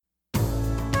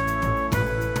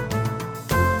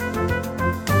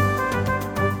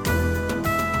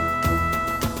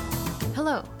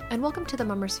and welcome to The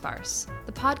Mummer's Farce,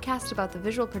 the podcast about the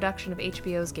visual production of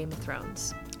HBO's Game of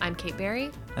Thrones. I'm Kate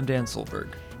Barry. I'm Dan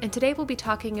Solberg. And today we'll be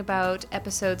talking about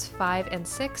episodes 5 and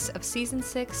 6 of Season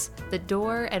 6, The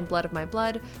Door and Blood of My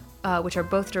Blood, which are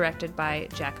both directed by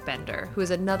Jack Bender, who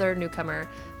is another newcomer.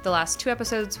 The last two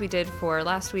episodes we did for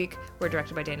last week were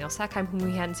directed by Daniel Sackheim, whom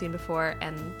we hadn't seen before,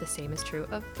 and the same is true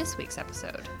of this week's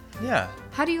episode. Yeah.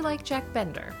 How do you like Jack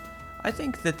Bender? I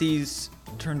think that these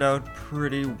turned out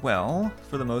pretty well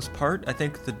for the most part. I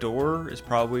think The Door is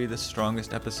probably the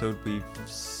strongest episode we've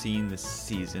seen this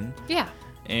season. Yeah.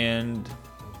 And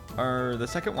the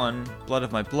second one, Blood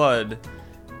of My Blood,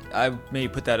 I may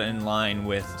put that in line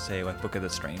with, say, like Book of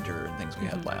the Stranger and things we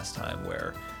had last time,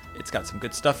 where it's got some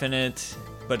good stuff in it,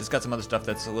 but it's got some other stuff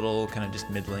that's a little kind of just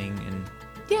middling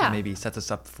and maybe sets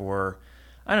us up for,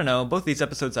 I don't know, both these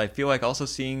episodes I feel like also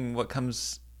seeing what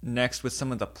comes next with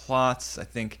some of the plots. I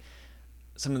think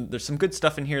there's some good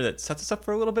stuff in here that sets us up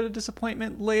for a little bit of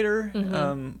disappointment later,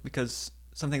 because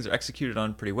some things are executed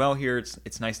on pretty well here.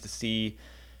 It's nice to see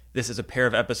this as a pair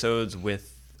of episodes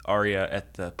with Arya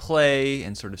at the play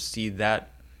and sort of see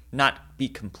that not be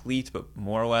complete, but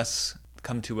more or less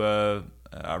come to a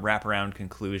wraparound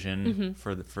conclusion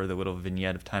for the little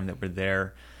vignette of time that we're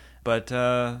there. But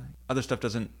other stuff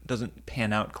doesn't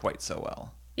pan out quite so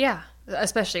well. Yeah,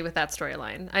 especially with that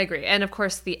storyline. I agree. And of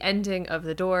course, the ending of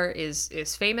The Door is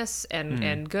famous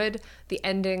and good. The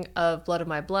ending of Blood of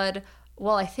My Blood,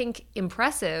 while I think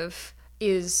impressive,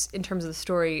 is, in terms of the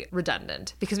story,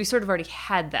 redundant. Because we sort of already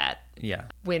had that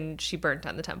when she burnt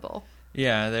down the temple.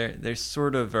 Yeah, they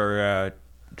sort of are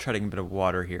treading a bit of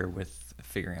water here with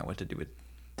figuring out what to do with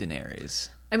Daenerys.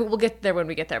 I mean, we'll get there when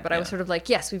we get there, but I was sort of like,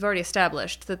 yes, we've already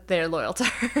established that they're loyal to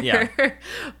her. Yeah.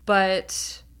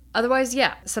 But otherwise,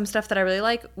 some stuff that I really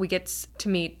like. We get to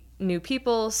meet new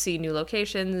people, see new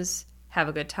locations, have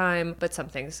a good time, but some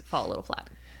things fall a little flat.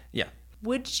 Yeah.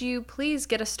 Would you please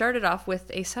get us started off with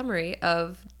a summary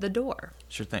of The Door?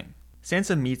 Sure thing.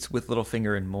 Sansa meets with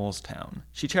Littlefinger in Molestown.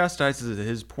 She chastises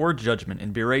his poor judgment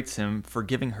and berates him for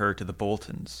giving her to the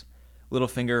Boltons.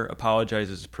 Littlefinger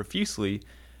apologizes profusely,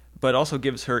 but also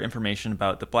gives her information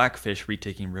about the Blackfish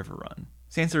retaking Riverrun.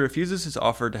 Sansa refuses his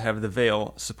offer to have the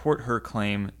Vale support her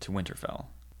claim to Winterfell.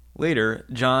 Later,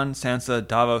 Jon, Sansa,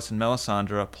 Davos, and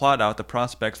Melisandre plot out the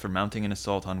prospects for mounting an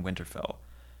assault on Winterfell.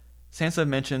 Sansa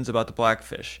mentions about the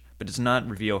Blackfish, but does not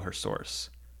reveal her source.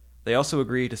 They also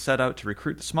agree to set out to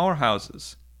recruit the smaller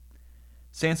houses.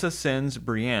 Sansa sends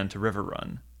Brienne to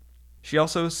Riverrun. She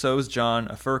also sews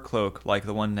Jon a fur cloak like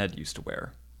the one Ned used to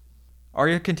wear.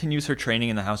 Arya continues her training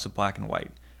in the House of Black and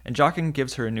White, and Jaqen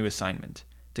gives her a new assignment: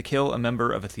 to kill a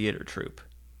member of a theater troupe.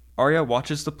 Arya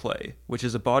watches the play, which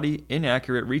is a bawdy,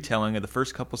 inaccurate retelling of the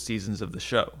first couple seasons of the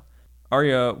show.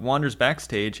 Arya wanders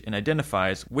backstage and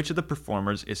identifies which of the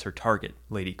performers is her target,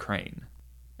 Lady Crane.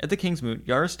 At the kingsmoot,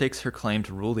 Yara stakes her claim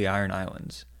to rule the Iron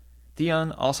Islands.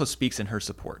 Theon also speaks in her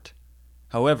support.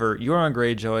 However, Euron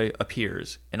Greyjoy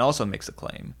appears and also makes a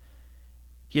claim.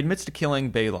 He admits to killing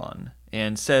Balon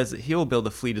and says that he'll build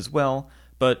a fleet as well,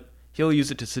 but he'll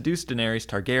use it to seduce Daenerys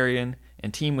Targaryen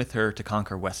and team with her to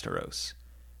conquer Westeros.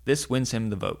 This wins him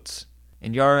the votes,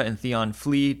 and Yara and Theon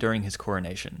flee during his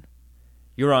coronation.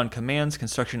 Euron commands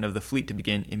construction of the fleet to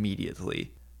begin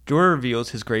immediately. Jorah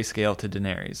reveals his grayscale to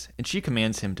Daenerys, and she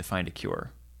commands him to find a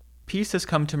cure. Peace has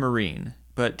come to Meereen,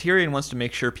 but Tyrion wants to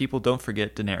make sure people don't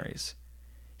forget Daenerys.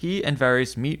 He and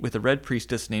Varys meet with a red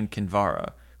priestess named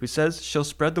Kinvara, who says she'll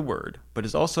spread the word, but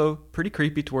is also pretty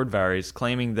creepy toward Varys,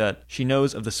 claiming that she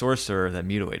knows of the sorcerer that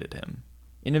mutilated him.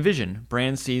 In a vision,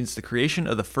 Bran sees the creation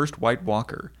of the first White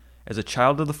Walker, as a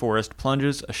child of the forest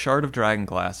plunges a shard of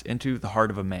dragonglass into the heart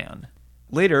of a man.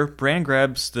 Later, Bran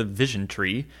grabs the vision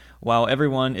tree while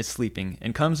everyone is sleeping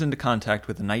and comes into contact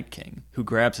with the Night King, who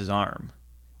grabs his arm.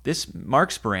 This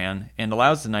marks Bran and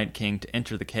allows the Night King to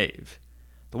enter the cave.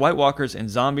 The White Walkers and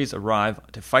zombies arrive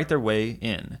to fight their way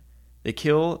in. They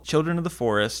kill children of the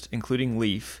forest, including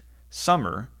Leaf,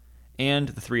 Summer, and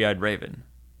the Three-Eyed Raven.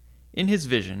 In his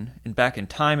vision, and back in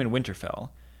time in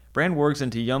Winterfell, Bran wargs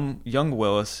into young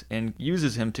Willis and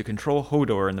uses him to control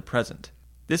Hodor in the present.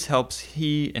 This helps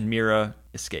he and Meera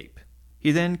escape.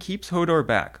 He then keeps Hodor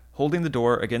back, holding the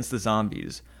door against the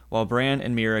zombies, while Bran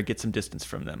and Meera get some distance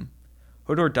from them.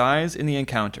 Hodor dies in the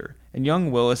encounter, and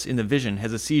young Willis in the vision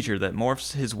has a seizure that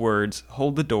morphs his words,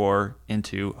 "hold the door,"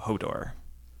 into Hodor.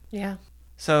 Yeah.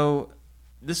 So,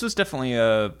 this was definitely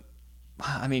I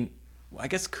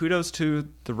guess kudos to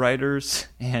the writers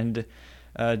and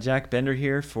Jack Bender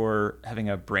here for having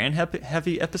a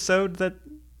Bran-heavy episode that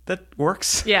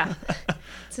works. Yeah.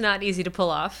 It's not easy to pull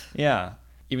off. Yeah.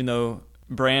 Even though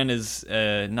Bran is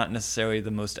not necessarily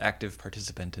the most active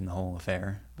participant in the whole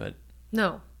affair, but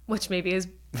No, which maybe is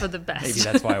for the best. Maybe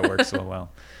that's why it works so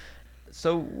well.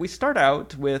 So we start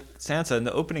out with Sansa, and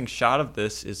the opening shot of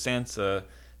this is Sansa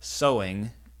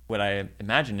sewing what I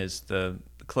imagine is the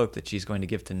cloak that she's going to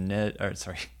give to Ned,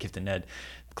 the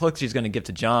cloak she's going to give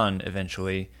to Jon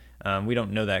eventually. We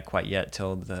don't know that quite yet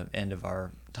till the end of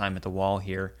our time at the wall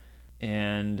here.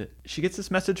 And she gets this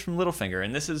message from Littlefinger,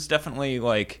 and this is definitely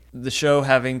like the show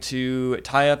having to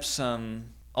tie up some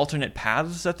alternate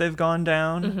paths that they've gone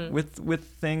down with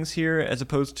things here as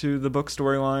opposed to the book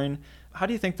storyline. How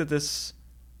do you think that this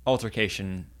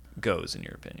altercation goes, in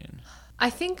your opinion? I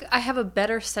think I have a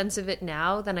better sense of it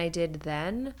now than I did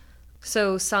then.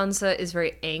 So Sansa is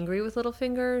very angry with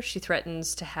Littlefinger. She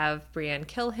threatens to have Brienne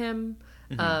kill him.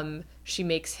 She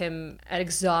makes him, at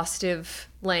exhaustive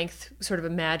length, sort of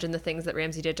imagine the things that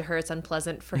Ramsay did to her. It's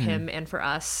unpleasant for him and for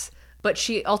us. But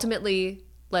she ultimately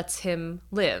lets him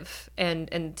live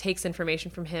and takes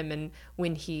information from him. And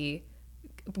when he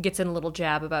gets in a little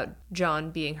jab about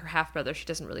Jon being her half-brother, she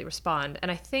doesn't really respond.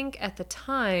 And I think at the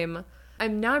time,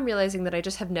 I'm realizing that I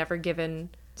just have never given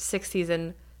 6th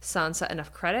season Sansa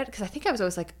enough credit, because I think I was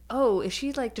always like, oh, is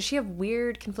she like, does she have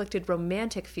weird conflicted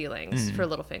romantic feelings for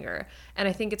Littlefinger? And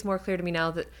I think it's more clear to me now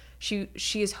that she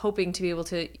is hoping to be able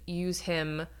to use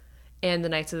him and the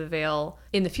Knights of the Vale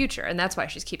in the future, and that's why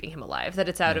she's keeping him alive, that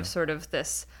it's out of sort of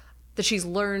this, that she's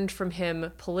learned from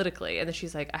him politically, and that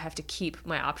she's like, I have to keep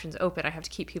my options open, I have to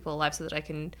keep people alive so that I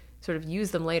can sort of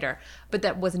use them later. But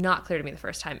that was not clear to me the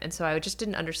first time, and so I just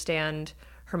didn't understand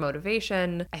her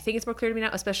motivation. I think it's more clear to me now,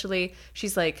 especially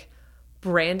she's like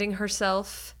branding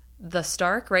herself the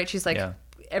Stark, right? She's like,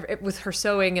 with her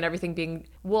sewing and everything being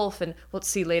wolf, and we'll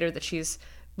see later that she's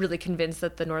really convinced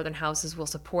that the northern houses will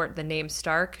support the name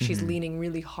Stark. She's leaning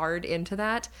really hard into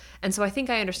that. And so I think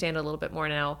I understand a little bit more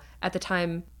now. At the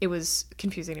time, it was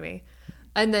confusing to me.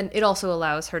 And then it also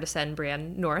allows her to send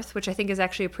Brienne north, which I think is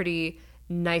actually a pretty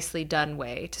nicely done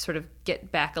way to sort of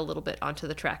get back a little bit onto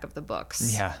the track of the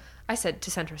books. Yeah. I said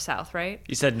to send her south, right?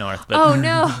 You said north, but... Oh,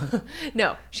 no.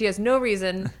 No, she has no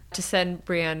reason to send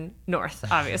Brienne north,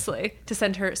 obviously. To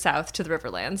send her south to the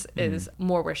Riverlands is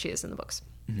more where she is in the books.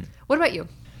 What about you?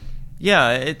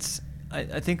 Yeah,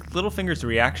 I think Littlefinger's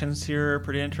reactions here are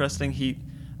pretty interesting.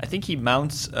 I think he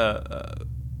mounts a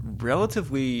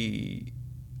relatively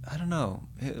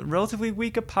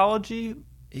weak apology.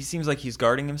 He seems like he's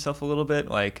guarding himself a little bit.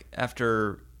 Like,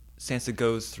 after Sansa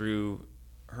goes through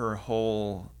her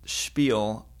whole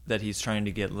spiel that he's trying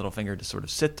to get Littlefinger to sort of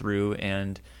sit through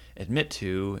and admit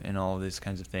to and all of these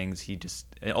kinds of things, he just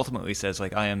ultimately says,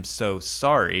 like, I am so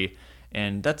sorry.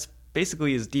 And that's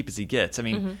basically as deep as he gets. I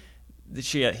mean,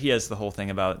 he has the whole thing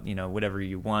about, whatever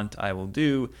you want, I will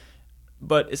do.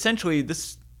 But essentially,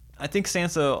 I think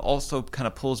Sansa also kind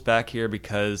of pulls back here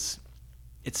because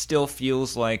it still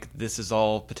feels like this is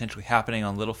all potentially happening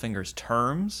on Littlefinger's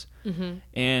terms.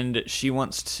 And she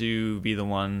wants to be the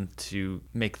one to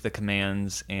make the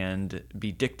commands and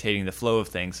be dictating the flow of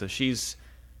things. So she's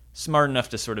smart enough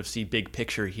to sort of see big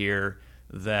picture here,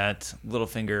 that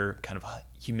Littlefinger kind of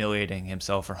humiliating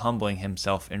himself or humbling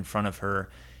himself in front of her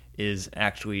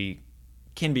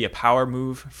can be a power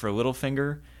move for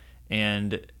Littlefinger,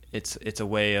 and it's a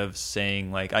way of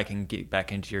saying, like, I can get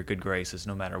back into your good graces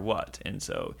no matter what. And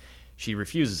so she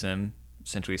refuses him,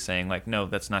 essentially saying, like, no,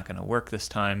 that's not going to work this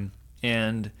time.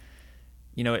 And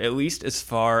at least as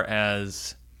far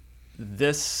as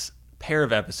this pair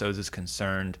of episodes is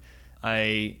concerned,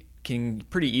 I can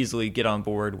pretty easily get on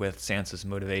board with Sansa's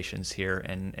motivations here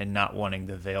and not wanting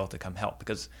the Vale to come help,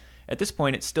 because at this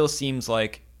point it still seems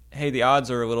like, hey, the odds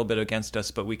are a little bit against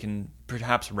us, but we can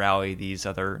perhaps rally these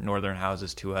other northern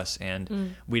houses to us,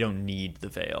 and we don't need the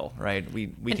Vale, right?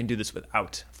 We can do this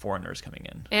without foreigners coming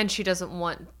in. And she doesn't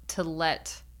want to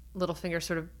let Littlefinger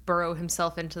sort of burrow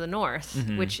himself into the north,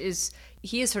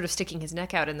 he is sort of sticking his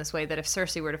neck out in this way that if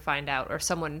Cersei were to find out, or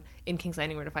someone in King's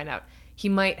Landing were to find out, he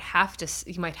might have to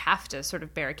sort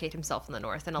of barricade himself in the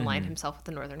north and align himself with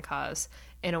the northern cause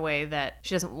in a way that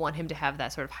she doesn't want him to have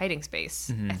that sort of hiding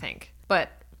space, I think. But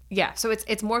yeah, so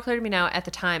it's more clear to me now. At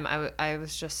the time, I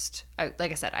was just,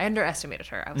 like I said, I underestimated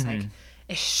her. I was like,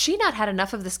 is she not had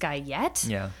enough of this guy yet?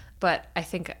 Yeah. But I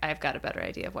think I've got a better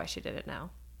idea of why she did it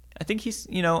now. I think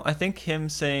I think him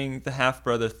saying the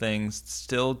half-brother thing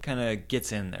still kind of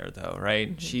gets in there, though,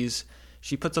 right?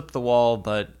 She puts up the wall,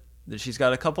 but she's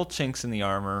got a couple chinks in the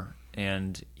armor,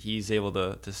 and he's able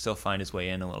to still find his way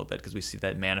in a little bit, because we see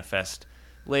that manifest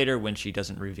later when she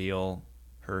doesn't reveal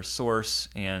her source,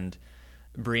 and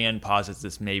Brienne posits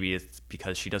this maybe it's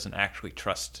because she doesn't actually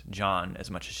trust Jon as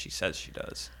much as she says she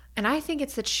does. And I think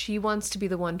it's that she wants to be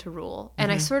the one to rule.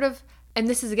 And I sort of, and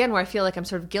this is again where I feel like I'm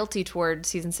sort of guilty toward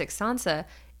season 6 Sansa,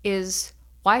 is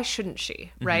why shouldn't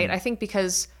she, right? I think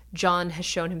because Jon has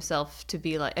shown himself to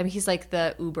be like, I mean, he's like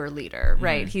the Uber leader,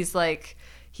 right? He's like,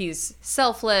 he's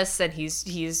selfless and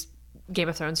he's Game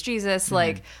of Thrones Jesus.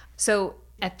 Like, so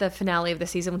at the finale of the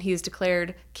season when he is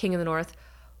declared king of the North,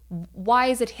 why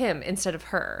is it him instead of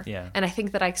her? Yeah. And I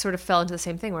think that I sort of fell into the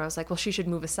same thing where I was like, well, she should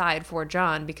move aside for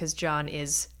Jon because Jon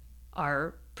is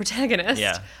our protagonist.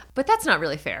 Yeah. But that's not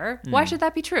really fair. Why should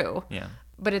that be true? Yeah.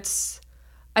 But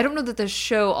I don't know that the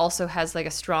show also has like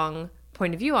a strong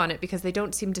point of view on it because they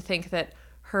don't seem to think that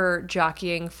her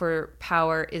jockeying for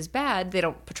power is bad. They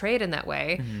don't portray it in that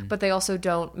way, but they also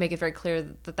don't make it very clear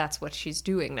that that's what she's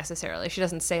doing necessarily. She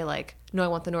doesn't say like, no, I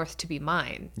want the North to be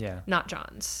mine, not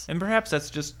Jon's. And perhaps that's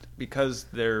just because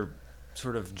they're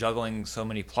sort of juggling so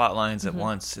many plot lines at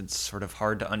once. It's sort of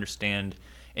hard to understand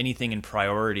anything in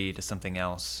priority to something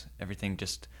else. Everything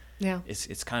just,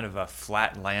 it's kind of a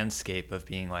flat landscape of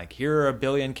being like, here are a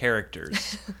billion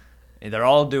characters. And they're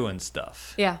all doing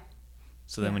stuff. Yeah.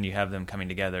 So then when you have them coming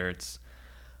together, it's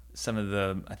some of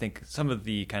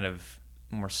the kind of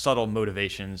more subtle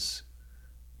motivations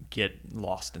get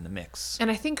lost in the mix. And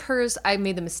I think hers, I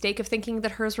made the mistake of thinking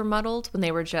that hers were muddled when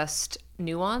they were just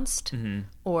nuanced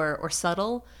or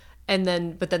subtle. But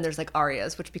then there's like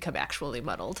Arya's, which become actually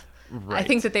muddled. Right. I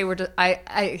think that they were,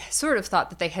 I sort of thought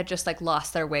that they had just like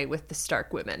lost their way with the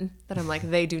Stark women. That I'm like,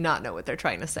 they do not know what they're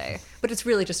trying to say. But it's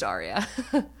really just Arya.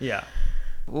 Yeah.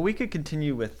 Well, we could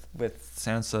continue with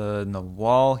Sansa and the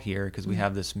Wall here because we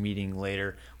have this meeting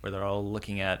later where they're all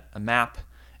looking at a map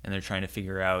and they're trying to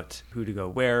figure out who to go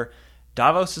where.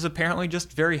 Davos is apparently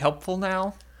just very helpful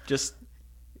now.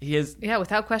 He is,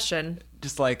 without question.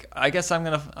 Just like, I guess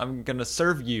I'm gonna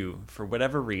serve you for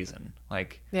whatever reason.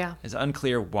 Like, it's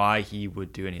unclear why he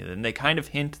would do any of it. And they kind of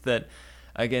hint that,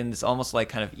 again, it's almost like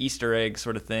kind of Easter egg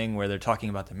sort of thing where they're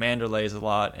talking about the Manderleys a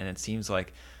lot, and it seems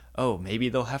like, oh, maybe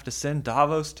they'll have to send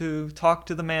Davos to talk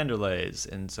to the Manderleys.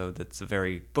 And so that's a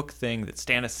very book thing that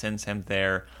Stannis sends him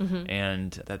there.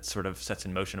 And that sort of sets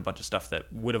in motion a bunch of stuff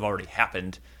that would have already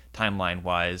happened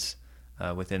timeline-wise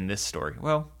within this story.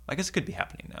 Well, I guess it could be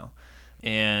happening now.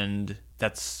 And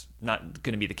that's not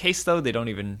going to be the case, though. They don't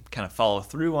even kind of follow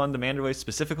through on the Manderleys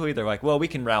specifically. They're like, well, we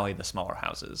can rally the smaller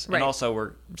houses. Right. And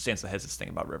also, Sansa has this thing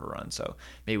about River Run, so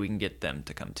maybe we can get them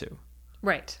to come too.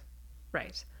 Right.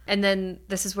 And then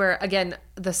this is where, again,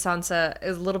 the Sansa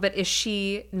is a little bit, is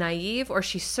she naive? Or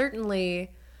she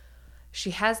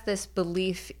has this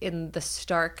belief in the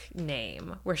Stark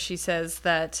name where she says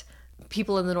that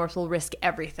people in the North will risk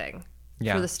everything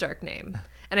for the Stark name.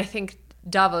 And I think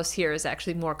Davos here is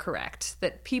actually more correct,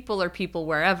 that people are people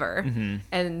wherever,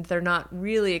 and they're not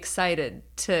really excited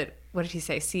to, what did he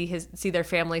say, see their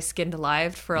family skinned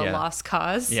alive for a lost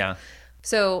cause. Yeah.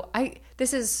 So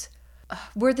this is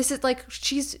where this is like,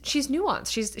 she's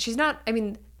nuanced. She's not, I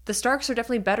mean, the Starks are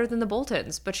definitely better than the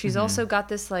Boltons, but she's also got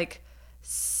this like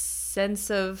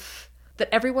sense of that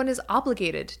everyone is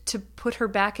obligated to put her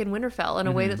back in Winterfell in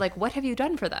a way that, like, what have you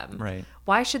done for them? Right.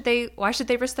 Why should they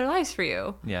risk their lives for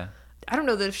you? Yeah. I don't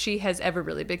know that if she has ever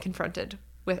really been confronted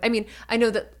with, I mean, I know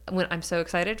that when I'm so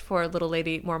excited for Little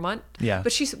Lady Mormont,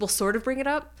 but she will sort of bring it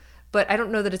up, but I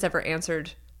don't know that it's ever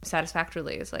answered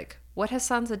satisfactorily. It's like, what has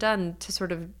Sansa done to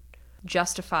sort of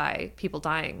justify people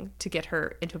dying to get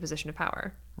her into a position of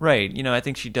power? Right. You know, I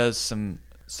think she does some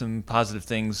positive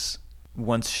things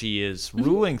once she is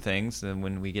ruling things. And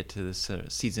when we get to this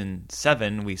season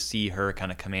 7, we see her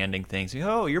kind of commanding things.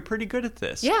 Oh, you're pretty good at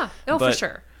this. Yeah. Oh, but for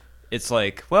sure. It's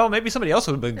like, well, maybe somebody else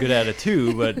would have been good at it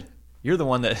too, but you're the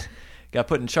one that got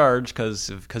put in charge because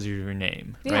of your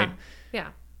name, right? Yeah.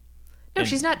 No,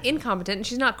 she's not incompetent and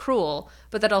she's not cruel,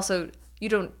 but that also, you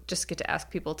don't just get to ask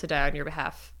people to die on your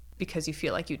behalf because you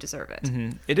feel like you deserve it.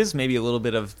 Mm-hmm. It is maybe a little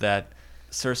bit of that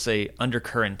Cersei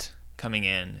undercurrent coming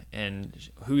in, and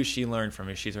who has she learned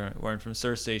from? She's learned from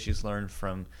Cersei, she's learned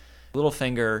from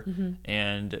Littlefinger,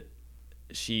 and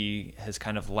she has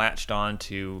kind of latched on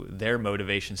to their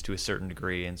motivations to a certain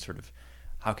degree, and sort of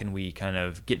how can we kind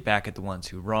of get back at the ones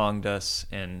who wronged us,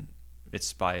 and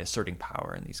it's by asserting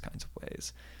power in these kinds of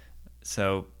ways.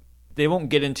 So they won't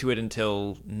get into it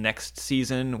until next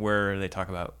season, where they talk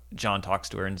about, Jon talks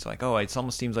to her and it's like, oh, it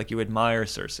almost seems like you admire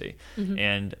Cersei.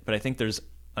 But I think there's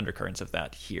undercurrents of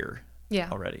that here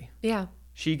already. Yeah.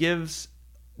 She gives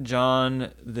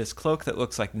Jon this cloak that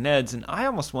looks like Ned's, and I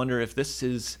almost wonder if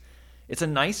it's a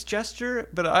nice gesture,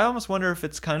 but I almost wonder if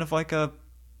it's kind of like a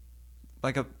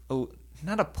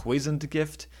not a poisoned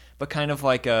gift, but kind of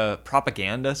like a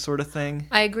propaganda sort of thing.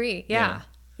 I agree. Yeah.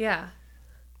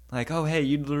 Like, oh, hey,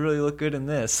 you'd really look good in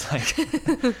this.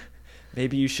 Like,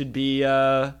 maybe you should be,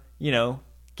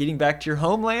 getting back to your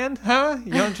homeland, huh?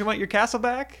 Don't you want your castle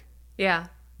back? Yeah.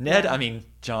 Ned, Yeah. I mean,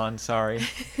 John, sorry.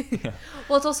 Yeah.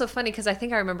 Well, it's also funny because I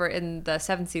think I remember in the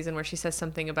 7th season where she says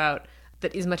something about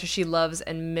that as much as she loves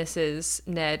and misses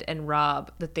Ned and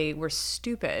Rob, that they were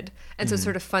stupid. And so it's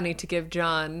sort of funny to give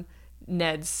John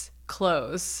Ned's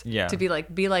clothes. Yeah. To be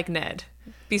like Ned.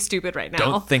 Be stupid right now.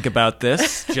 Don't think about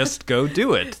this. Just go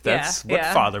do it. That's what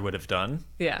father would have done.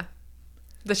 Yeah.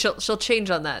 But she'll change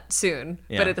on that soon.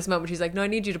 Yeah. But at this moment, she's like, no, I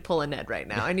need you to pull a Ned right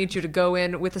now. I need you to go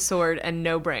in with a sword and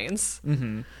no brains.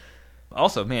 Mm-hmm.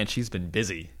 Also, man, she's been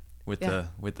busy with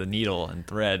the needle and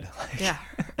thread. Like, Yeah.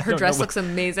 Her dress looks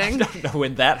amazing. I don't know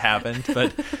when that happened,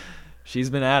 but she's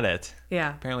been at it.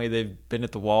 Yeah. Apparently, they've been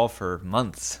at the wall for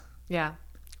months. Yeah.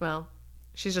 Well,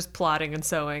 she's just plotting and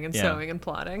sewing and sewing and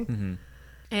plotting. Mm-hmm.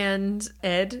 And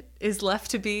Ed is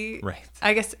left to be, Right.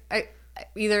 I guess,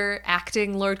 either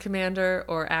acting Lord Commander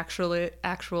or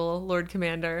actual Lord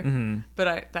Commander. Mm-hmm.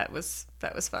 But that was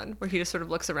fun, where he just sort of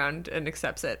looks around and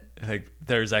accepts it. Like,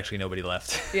 there's actually nobody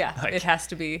left. Yeah, Like, it has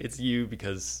to be. It's you,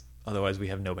 because otherwise we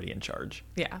have nobody in charge.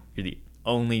 Yeah. You're the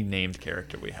only named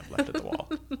character we have left at the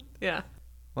wall. Yeah.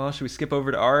 Well, should we skip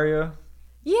over to Arya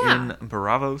Yeah. in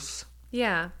Bravos?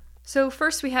 Yeah. So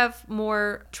first we have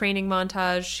more training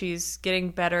montage. She's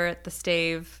getting better at the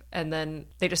stave, and then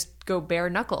they just go bare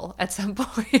knuckle at some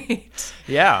point.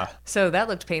 Yeah, So that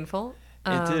looked painful.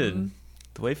 it did.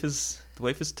 The waif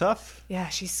is tough. Yeah,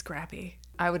 she's scrappy.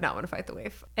 I would not want to fight the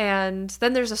waif. And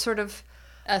then there's a sort of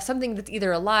something that's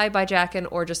either a lie by Jaqen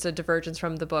or just a divergence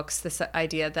from the books. This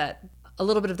idea that a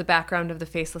little bit of the background of the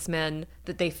Faceless Men,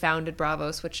 that they founded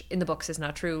Bravos, which in the books is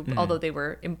not true, although they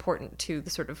were important to the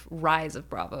sort of rise of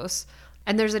Bravos.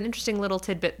 And there's an interesting little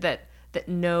tidbit that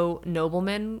no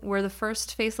noblemen were the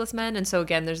first Faceless Men. And so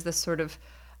again, there's this sort of,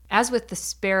 as with the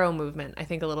Sparrow movement, I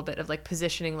think a little bit of like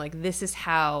positioning, like this is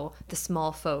how the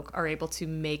small folk are able to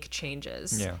make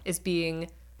changes, is being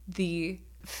the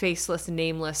faceless,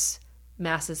 nameless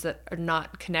masses that are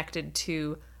not connected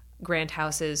to grand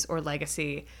houses or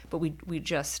legacy, but we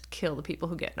just kill the people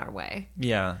who get in our way.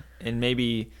 Yeah, and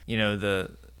maybe, the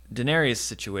Daenerys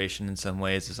situation in some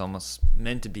ways is almost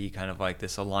meant to be kind of like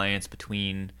this alliance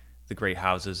between the great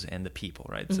houses and the people,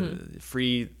 right? Mm-hmm. So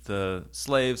free the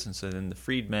slaves, and so then the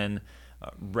freedmen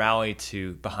rally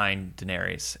behind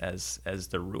Daenerys as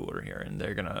the ruler here, and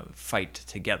they're gonna fight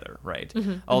together, right?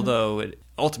 Mm-hmm. Although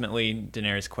ultimately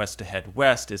Daenerys' quest to head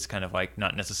west is kind of like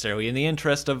not necessarily in the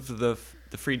interest of the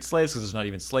freed slaves, because there's not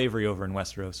even slavery over in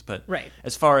Westeros. But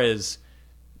as far as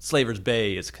Slaver's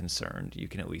Bay is concerned, you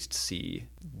can at least see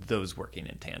those working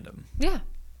in tandem.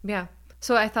 Yeah.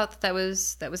 So I thought that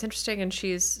was interesting, and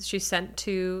she's sent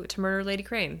to murder Lady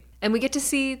Crane, and we get to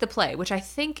see the play, which I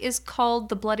think is called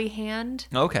The Bloody Hand.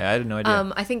 Okay, I had no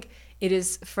idea. I think it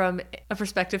is from a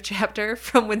perspective chapter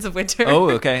from Winds of Winter.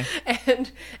 Oh, okay.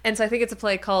 and so I think it's a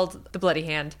play called The Bloody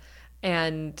Hand.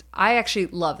 And I actually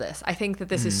love this. I think that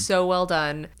this is so well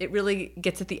done. It really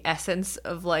gets at the essence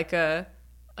of like a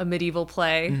medieval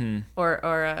play or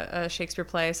a Shakespeare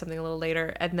play, something a little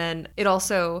later. And then it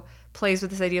also plays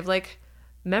with this idea of like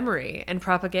memory and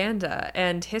propaganda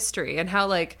and history, and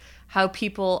how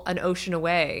people an ocean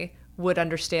away would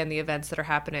understand the events that are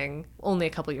happening only a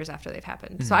couple years after they've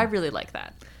happened. So I really like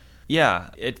that. Yeah,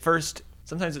 at first,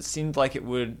 sometimes it seemed like it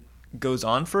goes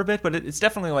on for a bit, but it's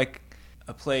definitely like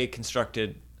a play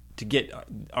constructed to get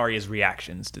Arya's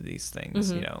reactions to these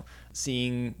things,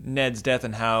 seeing Ned's death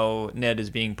and how Ned is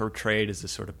being portrayed as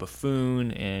this sort of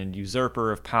buffoon and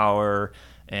usurper of power,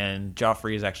 and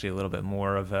Joffrey is actually a little bit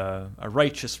more of a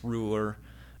righteous ruler.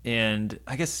 And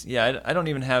I guess, I don't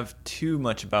even have too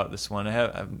much about this one. I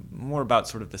have more about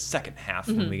sort of the second half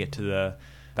when we get to the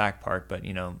back part. But,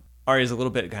 Arya's a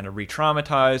little bit kind of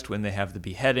re-traumatized when they have the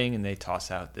beheading and they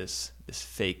toss out this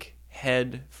fake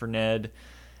head for Ned.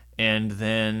 And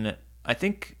then I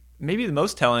think maybe the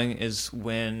most telling is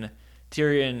when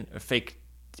fake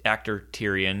actor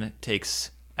Tyrion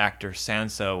takes actor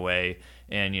Sansa away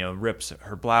and, rips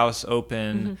her blouse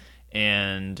open.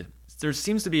 And there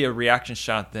seems to be a reaction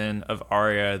shot then of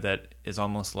Arya that is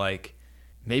almost like,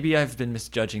 maybe I've been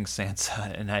misjudging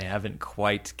Sansa and I haven't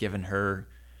quite given her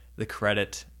the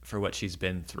credit for what she's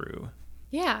been through.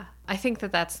 Yeah, I think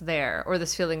that's there. Or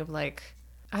this feeling of like,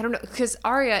 I don't know, because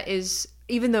Arya is,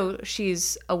 even though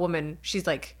she's a woman, she's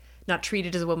like not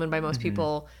treated as a woman by most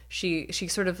people. She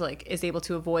sort of like is able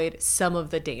to avoid some of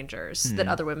the dangers that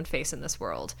other women face in this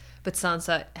world. But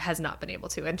Sansa has not been able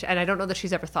to, and I don't know that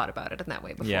she's ever thought about it in that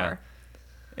way before. Yeah.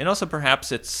 And also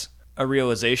perhaps it's a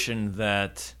realization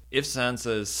that if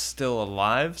Sansa is still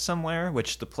alive somewhere,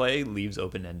 which the play leaves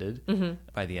open-ended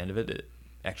by the end of it,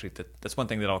 actually, that's one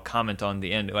thing that I'll comment on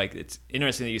the end. Like, it's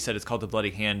interesting that you said it's called The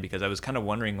Bloody Hand, because I was kind of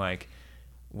wondering, like,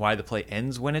 why the play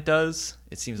ends when it does.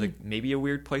 It seems like maybe a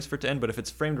weird place for it to end, but if it's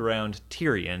framed around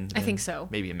Tyrion, I think so.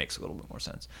 Maybe it makes a little bit more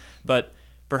sense. But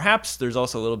perhaps there's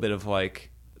also a little bit of like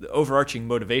the overarching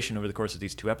motivation over the course of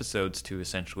these 2 episodes to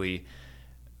essentially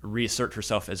reassert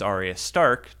herself as Arya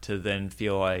Stark, to then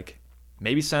feel like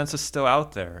maybe Sansa's still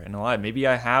out there and alive. Maybe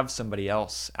I have somebody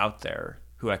else out there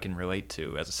who I can relate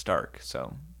to as a Stark.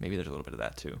 So maybe there's a little bit of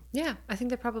that too. Yeah, I think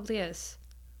there probably is.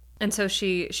 And so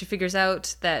she figures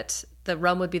out that the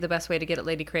rum would be the best way to get at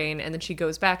Lady Crane, and then she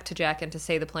goes back to Jack and to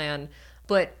say the plan.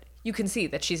 But you can see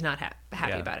that she's not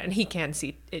happy about it, and he can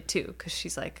see it too, because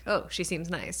she's like, oh, she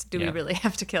seems nice. Do we really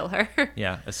have to kill her?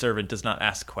 Yeah, a servant does not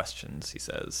ask questions, he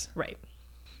says. Right.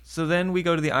 So then we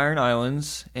go to the Iron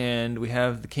Islands, and we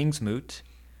have the kingsmoot,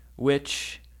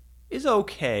 which is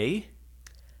okay.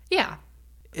 Yeah.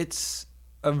 It's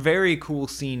a very cool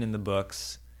scene in the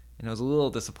books, and I was a little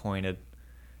disappointed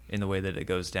in the way that it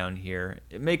goes down here.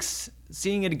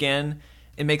 Seeing it again,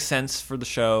 it makes sense for the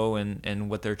show and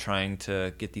what they're trying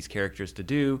to get these characters to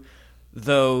do,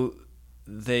 though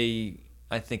they,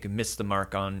 I think, missed the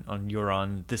mark on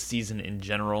Euron this season in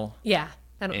general. Yeah.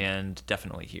 And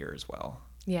definitely here as well.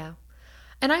 Yeah.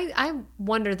 And I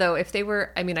wonder, though, if they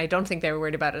were, I mean, I don't think they were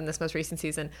worried about it in this most recent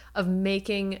season, of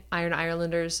making Iron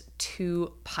Islanders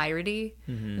too piratey,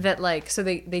 that, like, so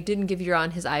they didn't give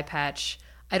Euron his eye patch.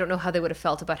 I don't know how they would have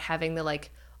felt about having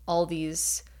all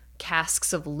these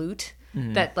casks of loot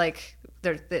that like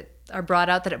that are brought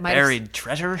out, that it might buried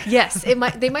treasure. Yes, it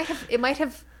might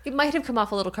have come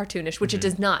off a little cartoonish, which it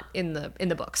does not in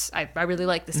the books. I really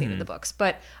like the scene in the books,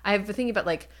 but I have a thing about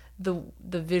like the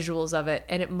visuals of it,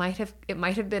 and it might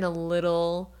have been a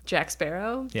little Jack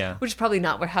Sparrow, which is probably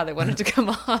not how they wanted to come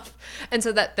off, and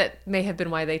so that may have been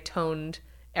why they toned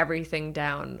everything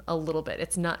down a little bit.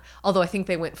 It's not, although I think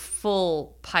they went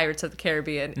full Pirates of the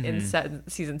Caribbean in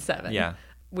season 7,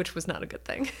 which was not a good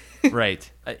thing.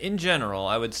 Right. In general,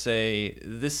 I would say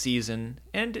this season,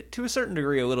 and to a certain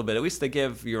degree a little bit, at least they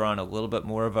give Euron a little bit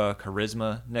more of a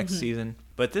charisma next season.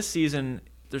 But this season,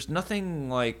 there's nothing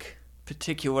like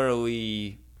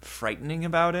particularly frightening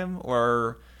about him,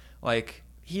 or like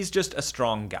he's just a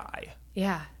strong guy.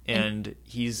 Yeah. And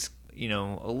he's,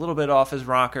 a little bit off his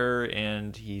rocker,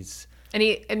 and he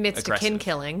admits aggressive. to kin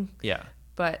killing. Yeah.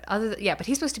 But but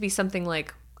he's supposed to be something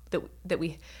like that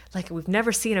we've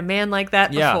never seen a man like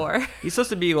that before. He's supposed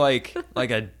to be like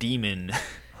a demon.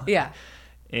 Yeah.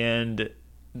 And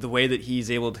the way that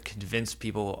he's able to convince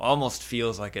people almost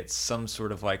feels like it's some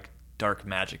sort of like dark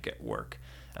magic at work.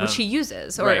 Which he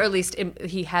uses, or at least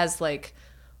he has like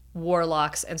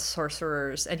warlocks and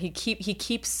sorcerers, and he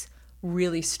keeps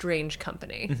really strange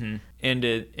company. And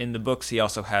in the books, he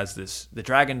also has the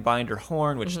dragon binder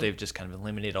horn, which they've just kind of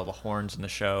eliminated all the horns in the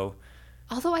show.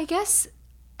 Although I guess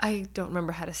I don't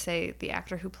remember how to say the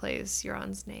actor who plays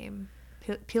Euron's name.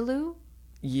 Pilu?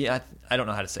 Yeah, I don't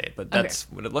know how to say it, but that's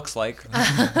what it looks like.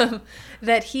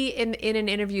 That he, in an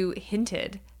interview,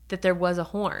 hinted that there was a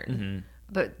horn.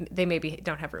 But they maybe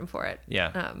don't have room for it.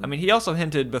 Yeah. I mean, he also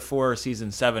hinted before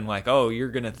season 7, like, oh, you're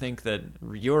going to think that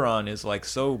Euron is like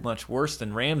so much worse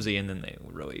than Ramsay, and then they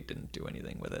really didn't do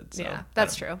anything with it. So, yeah,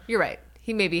 that's true. You're right.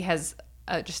 He maybe has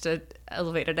just an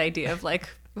elevated idea of like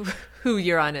who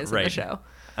Euron is in the show.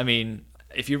 I mean,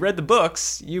 if you read the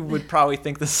books, you would probably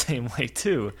think the same way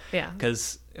too. Yeah.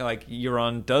 Because like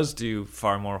Euron does do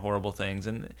far more horrible things,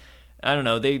 and I don't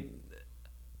know, they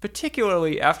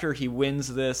particularly after he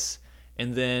wins this.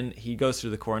 And then he goes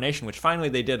through the coronation, which finally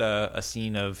they did a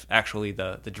scene of actually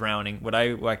the drowning, what I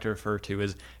like to refer to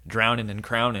as drowning and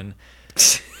crowning.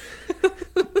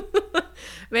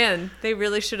 Man, they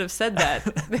really should have said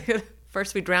that.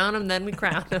 First we drown him, then we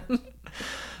crown him.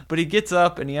 But he gets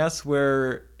up and he asks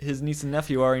where his niece and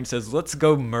nephew are, and he says, let's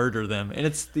go murder them. And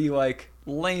it's the like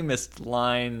lamest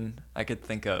line I could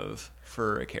think of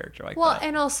for a character like that. Well,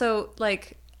 and also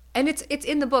like... And it's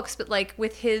in the books, but like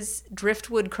with his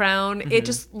driftwood crown, it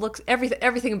just looks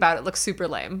everything about it looks super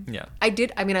lame. Yeah. I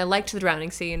liked the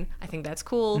drowning scene. I think that's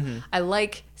cool. I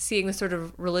like seeing the sort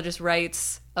of religious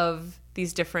rites of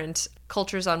these different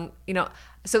cultures on,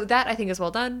 so that I think is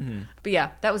well done. But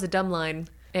yeah, that was a dumb line.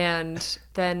 And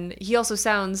then he also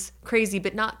sounds crazy,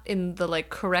 but not in the like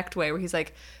correct way, where he's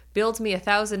like, build me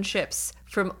 1,000 ships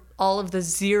from all of the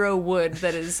 0 wood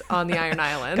that is on the Iron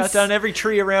Islands. Cut down every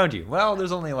tree around you. Well,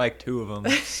 there's only like 2 of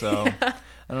them, so I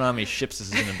don't know how many ships this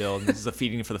is going to build. This is a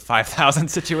feeding for the 5,000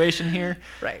 situation here.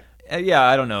 Right. Yeah,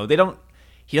 I don't know.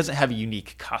 He doesn't have a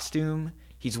unique costume.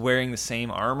 he's wearing the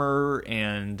same armor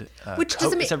and which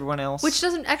coat as everyone else. Which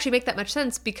doesn't actually make that much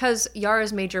sense, because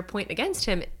Yara's major point against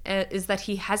him is that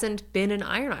he hasn't been an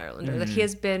Iron Islander, that he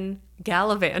has been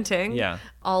gallivanting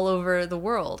all over the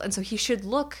world. And so he should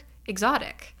look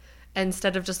exotic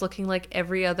instead of just looking like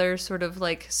every other sort of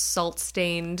like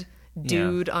salt-stained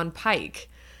dude on Pike.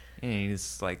 And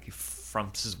he's like, he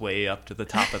frumps his way up to the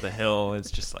top of the hill. It's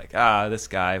just like, this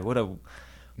guy, what a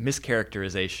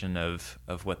mischaracterization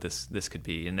of what this could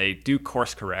be. And they do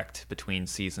course correct between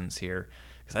seasons here,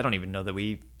 because I don't even know that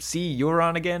we see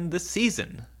Euron again this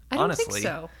season. I don't honestly. think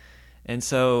so. And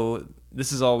so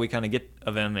this is all we kind of get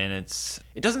of him, and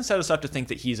it doesn't set us up to think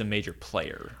that he's a major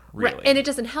player, really. Right. And it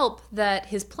doesn't help that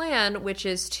his plan, which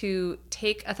is to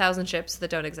take 1,000 ships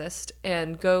that don't exist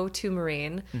and go to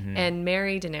Meereen and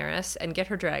marry Daenerys and get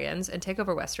her dragons and take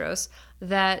over Westeros,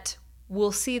 that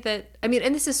we'll see that, I mean,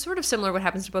 and this is sort of similar to what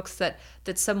happens to books, that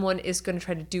someone is going to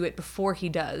try to do it before he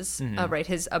does, right?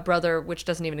 His brother, which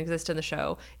doesn't even exist in the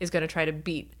show, is going to try to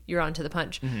beat Euron to the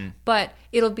punch. But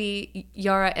it'll be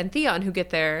Yara and Theon who get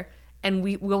there, and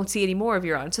we won't see any more of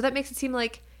Euron. So that makes it seem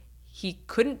like he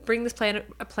couldn't bring this plan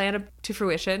to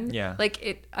fruition. Yeah.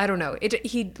 Like, I don't know.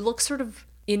 He looks sort of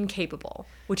incapable,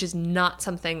 which is not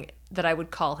something that I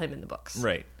would call him in the books.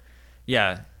 Right.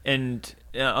 Yeah. And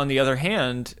on the other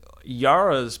hand,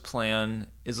 Yara's plan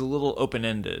is a little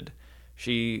open-ended.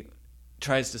 She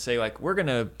tries to say, like, we're going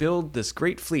to build this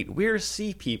great fleet. We're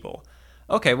sea people.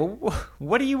 Okay, well,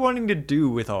 what are you wanting to do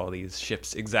with all these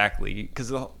ships exactly?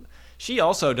 Because she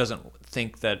also doesn't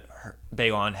think that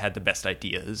Baelon had the best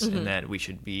ideas and that we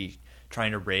should be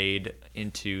trying to raid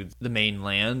into the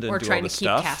mainland and or do trying all to this keep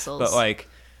stuff. castles. But, like,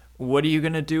 what are you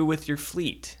going to do with your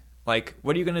fleet? Like,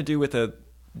 what are you going to do with a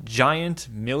giant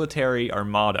military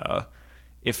armada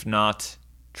if not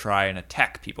try and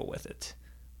attack people with it?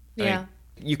 Yeah. Like,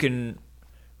 you can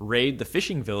raid the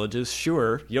fishing villages,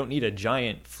 sure. You don't need a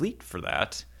giant fleet for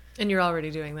that. And you're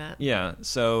already doing that. Yeah,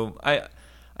 so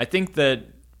I think that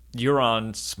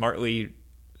Euron smartly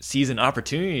sees an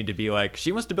opportunity to be like,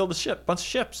 she wants to build a bunch of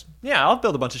ships. Yeah, I'll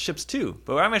build a bunch of ships too.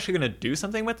 But I'm actually going to do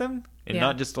something with them and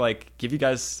not just like give you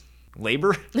guys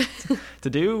labor to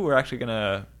do. We're actually going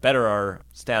to better our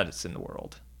status in the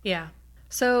world. Yeah.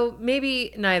 So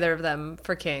maybe neither of them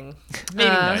for King. Maybe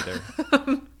neither.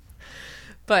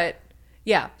 But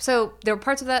yeah, so there were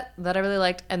parts of that I really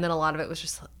liked, and then a lot of it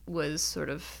was sort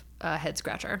of a head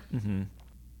scratcher.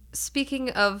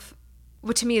 Speaking of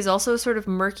what to me is also sort of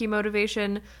murky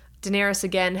motivation, Daenerys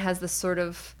again has this sort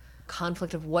of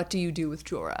conflict of what do you do with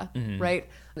Jorah, right?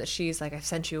 That she's like, I've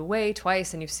sent you away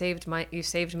twice, and you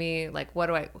saved me. Like, what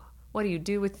do you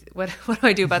do with what do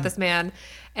I do about this man?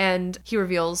 And he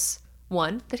reveals,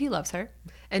 1, that he loves her,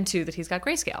 and 2, that he's got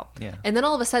grayscale. Yeah. And then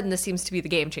all of a sudden, this seems to be the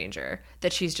game changer,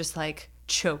 that she's just like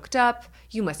choked up,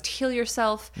 you must heal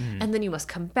yourself, and then you must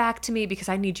come back to me because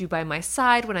I need you by my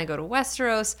side when I go to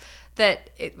Westeros.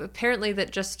 Apparently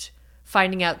that just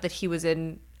finding out that he was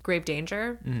in grave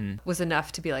danger was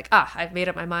enough to be like, I've made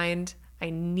up my mind. I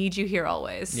need you here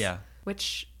always. Yeah.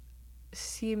 Which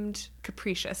seemed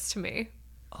capricious to me.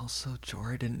 Also,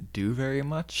 Jorah didn't do very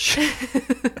much.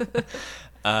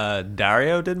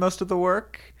 Dario did most of the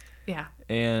work. Yeah.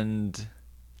 And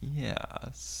yeah,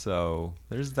 so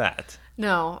there's that.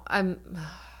 No,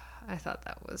 I thought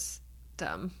that was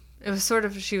dumb. It was sort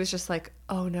of, she was just like,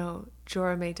 oh no,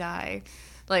 Jorah may die.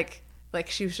 Like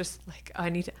she was just like, I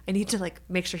need to like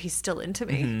make sure he's still into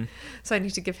me. So I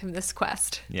need to give him this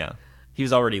quest. Yeah. He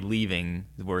was already leaving,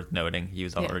 worth noting. He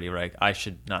was already like, I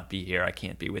should not be here. I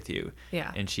can't be with you.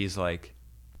 Yeah. And she's like,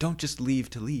 don't just leave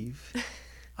to leave.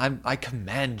 I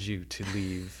command you to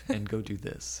leave and go do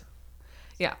this.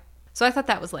 Yeah. So I thought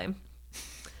that was lame.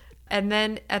 And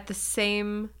then at the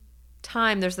same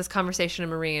time, there's this conversation in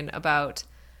Meereen about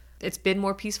it's been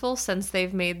more peaceful since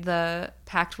they've made the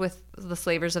pact with the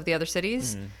slavers of the other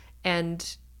cities.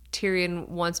 And Tyrion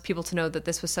wants people to know that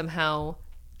this was somehow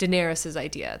Daenerys'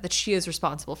 idea, that she is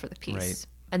responsible for the peace. Right.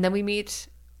 And then we meet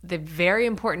the very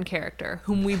important character,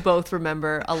 whom we both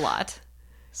remember a lot.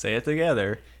 Say it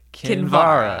together.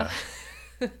 Kinvara.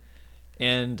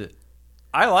 And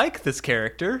I like this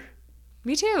character.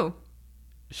 Me too.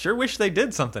 Sure wish they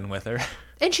did something with her.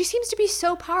 And she seems to be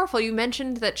so powerful. You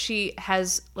mentioned that she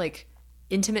has, like,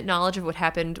 intimate knowledge of what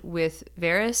happened with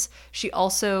Varys. She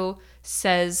also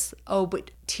says, oh,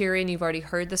 but Tyrion, you've already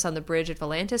heard this on the bridge at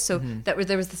Volantis. So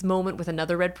there was this moment with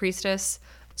another Red Priestess.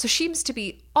 So she seems to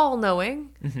be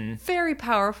all-knowing, very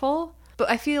powerful, but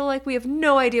I feel like we have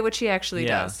no idea what she actually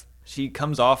does. She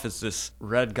comes off as this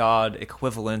red god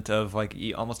equivalent of like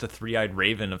almost a three-eyed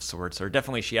raven of sorts, or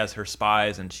definitely she has her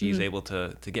spies and she's able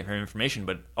to get her information,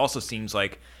 but also seems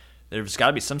like there's got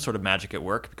to be some sort of magic at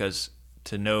work, because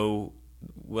to know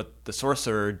what the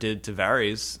sorcerer did to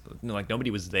Varys, like,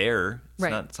 nobody was there. It's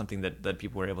not something that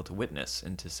people were able to witness,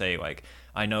 and to say, like,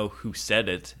 I know who said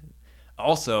it.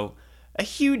 Also, a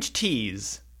huge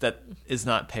tease that is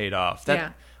not paid off.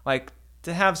 That like,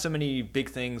 to have so many big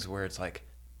things where it's like,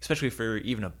 especially for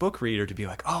even a book reader to be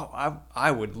like, oh,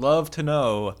 I would love to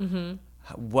know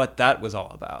what that was all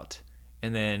about,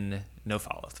 and then no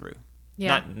follow through.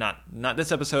 Yeah, not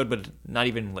this episode, but not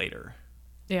even later.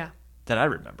 Yeah. That I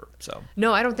remember. So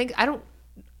no, I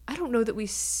don't know that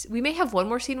we may have one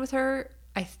more scene with her,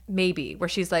 maybe, where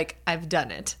she's like, I've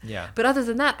done it. Yeah. But other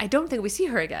than that, I don't think we see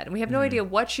her again. We have no idea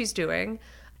what she's doing,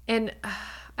 and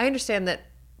I understand that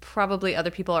probably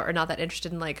other people are not that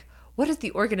interested in, like, what is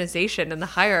the organization and the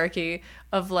hierarchy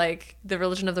of, like, the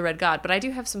religion of the Red God. But I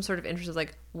do have some sort of interest of,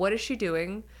 like, what is she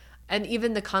doing, and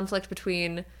even the conflict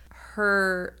between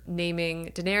her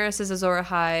naming Daenerys as Azor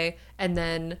Ahai and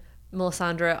then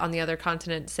Melisandre on the other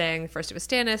continent saying first it was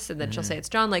Stannis and then she'll say it's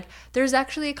Jon. Like, there's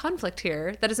actually a conflict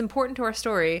here that is important to our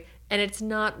story, and it's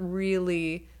not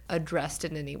really addressed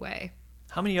in any way.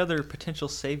 How many other potential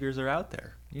saviors are out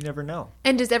there? You never know.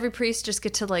 And does every priest just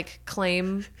get to, like,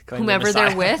 claim whomever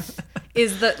they're with?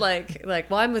 Is that like,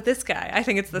 well, I'm with this guy. I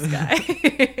think it's this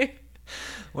guy.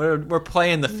 We're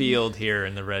playing the field here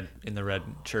in the red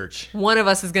church. One of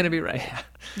us is going to be right.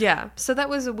 Yeah. So that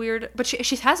was a weird, but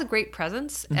she has a great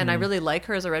presence, and I really like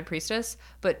her as a red priestess,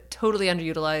 but totally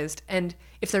underutilized. And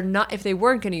if they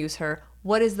weren't going to use her,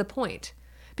 what is the point?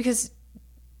 Because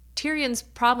Tyrion's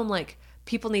problem, like,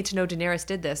 people need to know Daenerys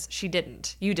did this. She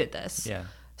didn't. You did this. Yeah.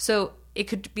 So it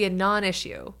could be a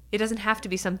non-issue. It doesn't have to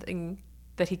be something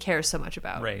that he cares so much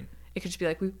about. Right. It could just be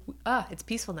like, it's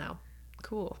peaceful now.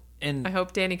 Cool. And I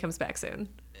hope Dany comes back soon.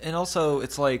 And also,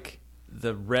 it's like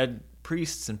the red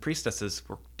priests and priestesses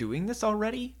were doing this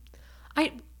already.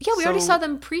 We already saw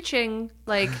them preaching,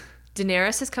 like,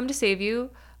 Daenerys has come to save you,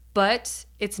 but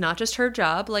it's not just her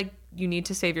job. Like, you need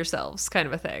to save yourselves, kind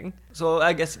of a thing. So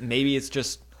I guess maybe it's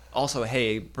just also,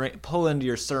 hey, pull into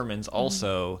your sermons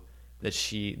also that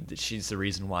she's the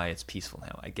reason why it's peaceful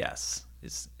now, I guess,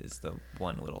 is the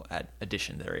one little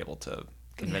addition they're able to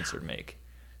convince her to make.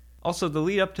 Also, the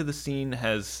lead up to the scene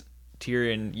has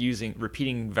Tyrion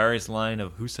repeating Varys' line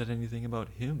of "Who said anything about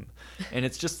him?" And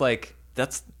it's just like,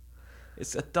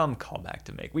 it's a dumb callback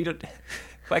to make. We don't,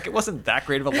 like, it wasn't that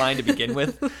great of a line to begin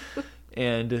with,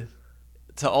 and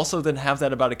to also then have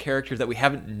that about a character that we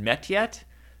haven't met yet.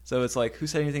 So it's like, who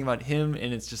said anything about him?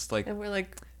 And it's just like, and we're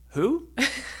like, who?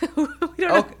 We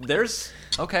don't know.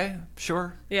 Okay,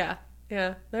 sure. Yeah.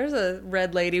 There's a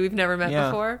red lady we've never met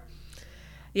before.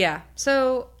 Yeah.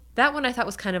 So that one I thought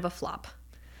was kind of a flop.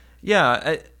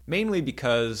 Yeah, mainly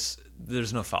because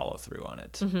there's no follow through on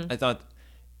it. I thought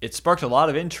it sparked a lot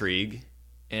of intrigue,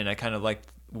 and I kind of liked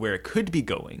where it could be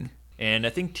going. And I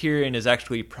think Tyrion is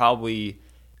actually probably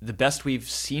the best we've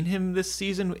seen him this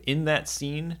season in that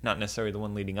scene, not necessarily the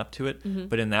one leading up to it,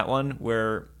 but in that one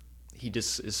where he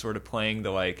just is sort of playing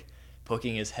the, like,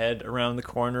 poking his head around the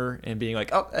corner and being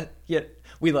like,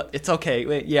 it's okay.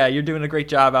 Wait, yeah, you're doing a great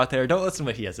job out there. Don't listen to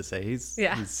what he has to say. He's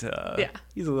a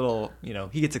little,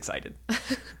 he gets excited.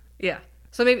 Yeah.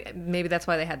 So maybe that's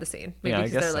why they had the scene. Maybe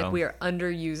because they're like, so. We are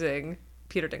underusing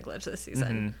Peter Dinklage this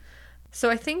season. So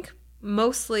I think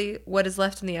mostly what is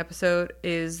left in the episode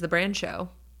is the Bran show.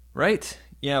 Right.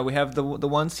 Yeah, we have the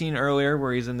one scene earlier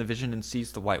where he's in the vision and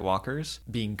sees the White Walkers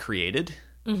being created.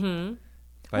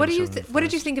 What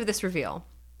did you think of this reveal?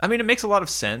 I mean, it makes a lot of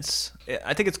sense.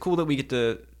 I think it's cool that we get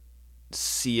to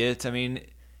see it. I mean,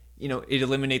 it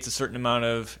eliminates a certain amount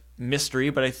of mystery,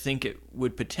 but I think it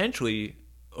would potentially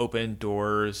open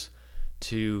doors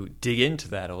to dig into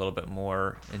that a little bit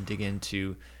more and dig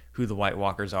into who the White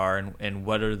Walkers are and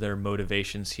what are their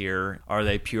motivations here. Are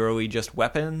they purely just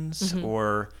weapons,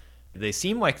 or they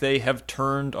seem like they have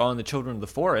turned on the Children of the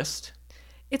Forest?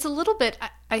 It's a little bit,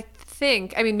 I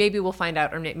think, I mean, maybe we'll find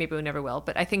out, or maybe we never will,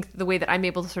 but I think the way that I'm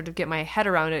able to sort of get my head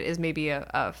around it is maybe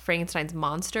a Frankenstein's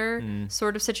monster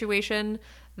sort of situation,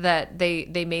 that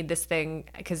they made this thing,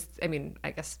 because, I mean,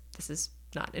 I guess this is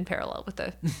not in parallel with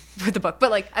the book,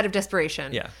 but, like, out of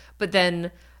desperation. Yeah. But then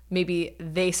maybe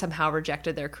they somehow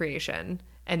rejected their creation,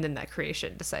 and then that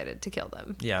creation decided to kill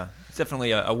them. Yeah, it's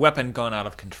definitely a weapon gone out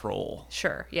of control.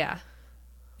 Sure, yeah.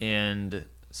 And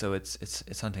so it's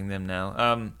hunting them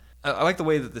now. I like the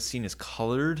way that the scene is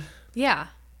colored. Yeah.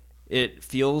 It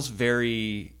feels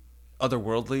very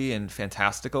otherworldly and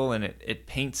fantastical, and it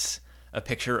paints a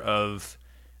picture of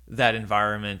that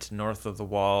environment north of the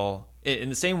wall in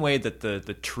the same way that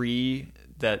the tree,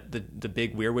 that the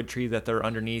big weirwood tree that they're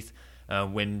underneath,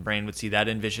 when Bran would see that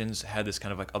in visions, had this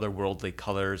kind of like otherworldly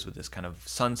colors with this kind of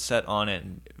sunset on it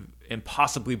and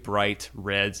impossibly bright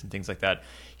reds and things like that.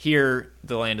 Here,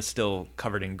 the land is still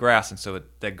covered in grass, and so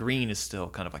that green is still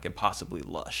kind of like impossibly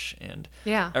lush. And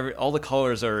all the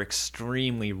colors are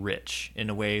extremely rich in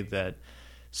a way that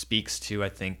speaks to, I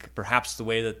think, perhaps the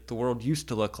way that the world used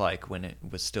to look like when it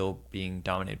was still being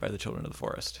dominated by the Children of the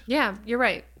Forest. Yeah, you're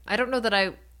right. I don't know that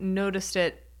I noticed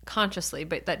it consciously,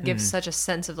 but that gives such a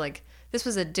sense of like, this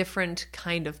was a different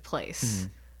kind of place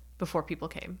before people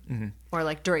came, or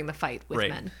like during the fight with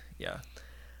men. Yeah.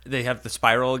 They have the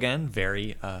spiral again,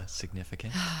 very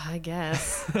significant. I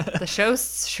guess. The show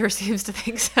sure seems to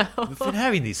think so. We've been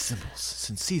having these symbols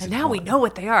since season 1. And now we know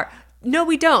what they are. No,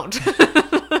 we don't.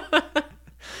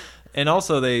 And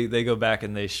also they go back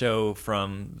and they show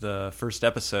from the first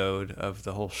episode of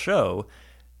the whole show,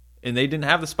 and they didn't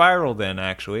have the spiral then,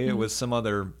 actually. It was some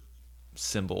other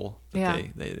symbol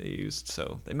that they used,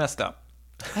 so they messed up.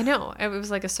 I know. It was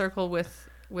like a circle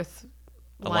with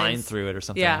a line through it or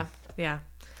something. Yeah.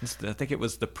 I think it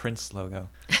was the Prince logo.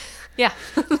 Yeah.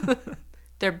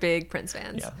 They're big Prince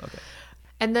fans. Yeah, okay.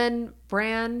 And then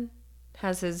Bran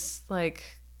has his, like,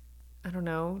 I don't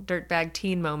know, dirtbag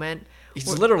teen moment. He's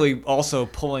literally also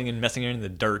pulling and messing around in the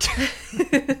dirt.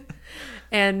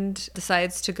 And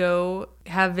decides to go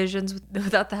have visions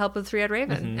without the help of the Three-Eyed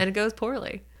Raven. And it goes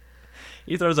poorly.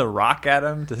 He throws a rock at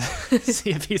him to see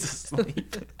if he's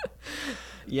asleep.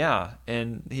 Yeah,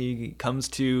 and he comes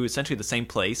to essentially the same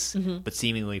place, but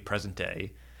seemingly present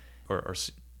day, or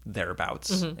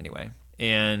thereabouts, anyway,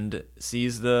 and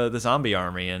sees the zombie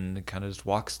army and kind of just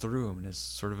walks through them and is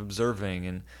sort of observing.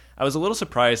 And I was a little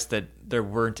surprised that there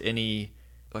weren't any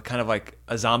kind of like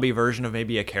a zombie version of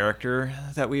maybe a character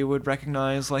that we would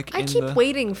recognize. Like I keep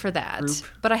waiting for that,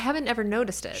 but I haven't ever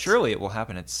noticed it. Surely it will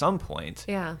happen at some point.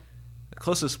 Yeah. The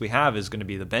closest we have is going to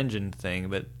be the Benjen thing,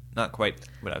 but not quite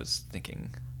what I was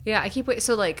thinking. Yeah, I keep waiting.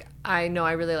 So, like, I know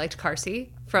I really liked Carsey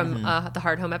from the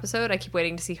Hard Home episode. I keep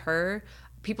waiting to see her.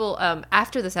 People,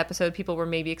 after this episode, people were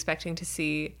maybe expecting to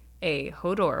see a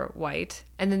Hodor White,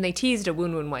 and then they teased a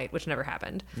Woon Woon White, which never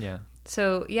happened. Yeah.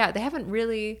 So, yeah, they haven't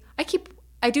really...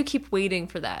 I do keep waiting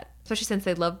for that, especially since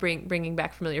they love bringing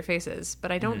back familiar faces,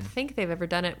 but I don't think they've ever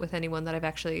done it with anyone that I've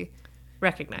actually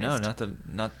recognized. No,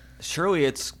 not. Surely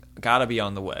it's got to be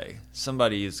on the way.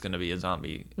 Somebody is going to be a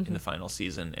zombie in the final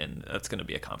season, and that's going to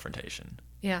be a confrontation.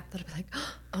 Yeah, that'll be like,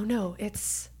 oh no,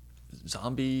 it's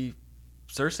zombie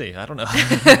Cersei. I don't know.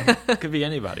 It could be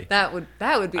anybody. That would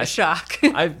be a shock.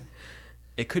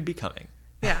 It could be coming.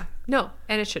 Yeah, no,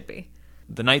 and it should be.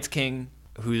 The Night's King,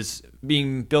 who's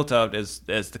being built out as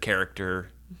the character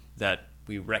that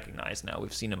we recognize now.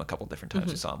 We've seen him a couple different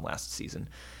times. We saw him last season,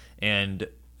 and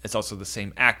it's also the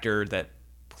same actor that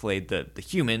played the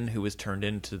human who was turned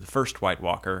into the first White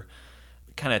Walker.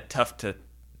 Kind of tough to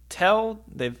tell.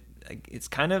 It's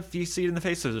kind of, you see it in the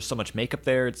face. There's so much makeup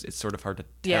there. It's sort of hard to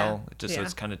tell.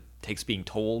 It kind of takes being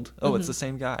told. Oh, it's the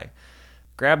same guy.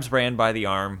 Grabs Bran by the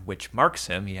arm, which marks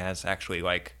him. He has actually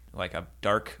like a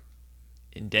dark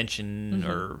indentation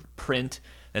or print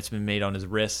that's been made on his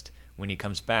wrist when he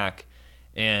comes back.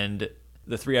 And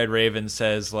the Three-Eyed Raven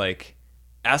says, like,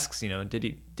 asks,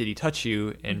 did he touch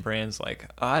you? And Bran's like,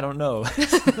 I don't know.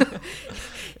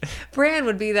 Bran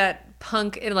would be that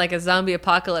punk in like a zombie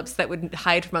apocalypse that would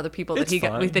hide from other people that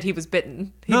he was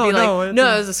bitten. He'd be like, no, it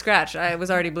was a scratch. I was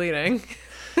already bleeding.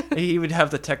 He would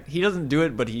have he doesn't do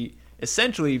it, but he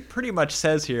essentially pretty much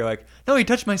says here, like, no, he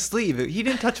touched my sleeve. He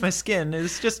didn't touch my skin.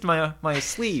 It's just my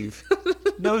sleeve.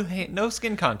 No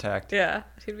skin contact. Yeah.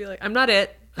 He'd be like, I'm not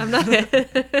it.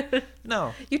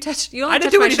 No. I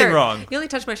didn't do anything wrong. You only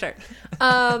touched my shirt.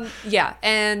 Yeah.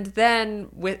 And then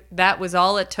that was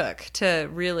all it took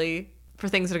for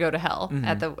things to go to hell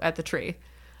at the tree.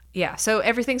 Yeah. So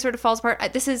everything sort of falls apart.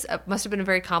 This must have been a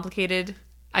very complicated,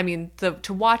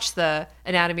 to watch the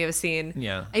anatomy of a scene.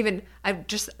 Yeah.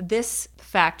 This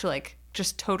fact, like,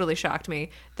 just totally shocked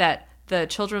me that the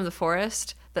Children of the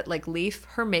Forest, that like Leaf,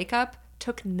 her makeup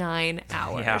took 9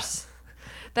 hours.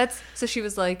 Yeah. So she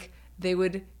was like, they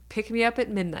would pick me up at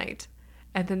midnight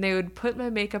and then they would put my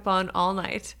makeup on all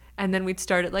night and then we'd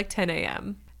start at like 10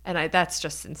 a.m. And that's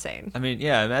just insane.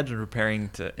 Imagine preparing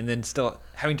to, and then still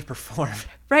having to perform.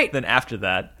 Right. Then after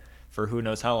that, for who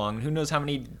knows how long, who knows how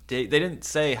many days. They didn't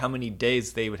say how many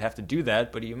days they would have to do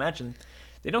that, but you imagine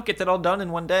they don't get that all done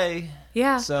in one day.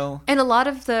 Yeah. So, and a lot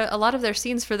of their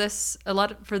scenes for this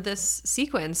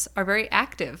sequence are very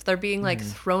active. They're being like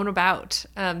thrown about.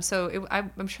 I'm sure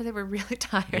they were really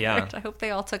tired. Yeah. I hope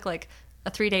they all took like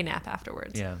a 3-day nap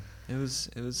afterwards. Yeah. It was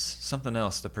something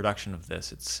else. The production of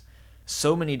this. It's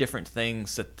so many different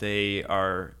things that they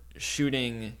are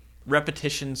shooting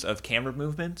repetitions of camera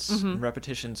movements, and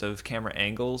repetitions of camera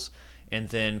angles, and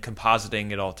then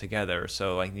compositing it all together.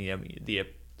 So like the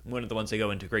one of the ones they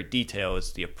go into great detail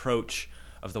is the approach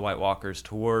of the White Walkers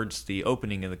towards the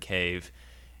opening of the cave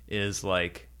is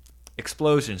like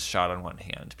explosions shot on one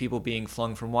hand, people being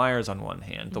flung from wires on one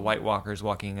hand, the White Walkers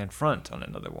walking in front on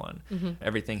another one,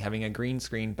 everything having a green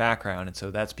screen background, and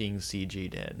so that's being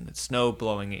CG'd in. The snow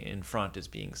blowing in front is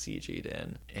being CG'd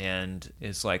in, and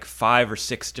it's like 5 or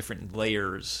 6 different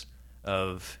layers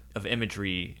of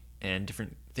imagery and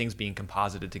different things being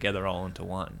composited together all into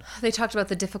one. They talked about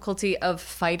the difficulty of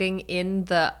fighting in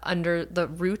the under the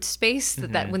root space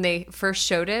that when they first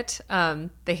showed it,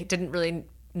 they didn't really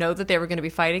know that they were going to be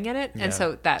fighting in it, and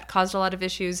so that caused a lot of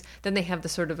issues. Then they have the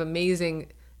sort of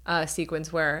amazing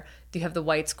sequence where you have the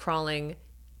whites crawling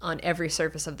on every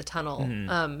surface of the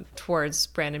tunnel towards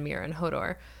Bran and Meereen and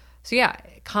Hodor. So yeah,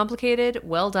 complicated,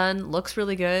 well done, looks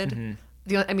really good.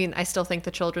 I mean, I still think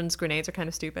the children's grenades are kind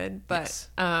of stupid, but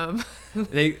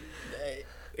they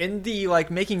in the like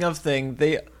making of thing,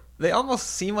 they almost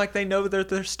seem like they know that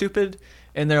they're stupid,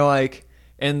 and they're like,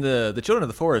 and the children of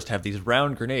the forest have these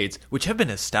round grenades, which have been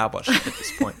established at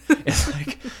this point. It's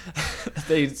like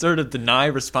they sort of deny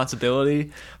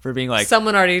responsibility for being like,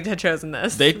 someone already had chosen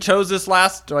this. They chose this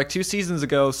last like 2 seasons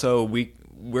ago, so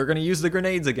we're going to use the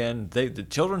grenades again. The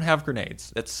children have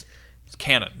grenades. It's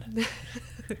canon.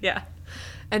 Yeah.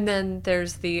 And then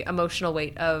there's the emotional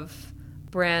weight of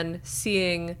Bran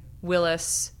seeing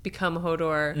Willis become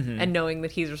Hodor and knowing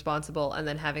that he's responsible, and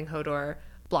then having Hodor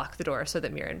block the door so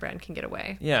that Meereen and Bran can get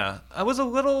away. Yeah. I was a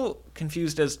little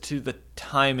confused as to the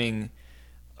timing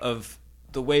of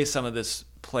the way some of this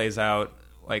plays out.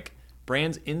 Like,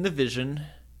 Bran's in the vision.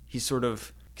 He's sort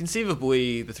of...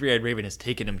 Conceivably, the Three-Eyed Raven has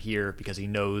taken him here because he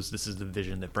knows this is the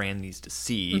vision that Bran needs to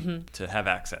see to have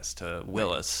access to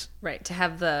Willis. Right, to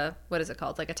have the, what is it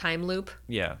called, like a time loop?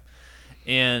 Yeah.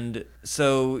 And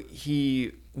so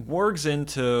he wargs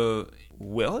into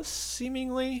Willis,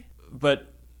 seemingly,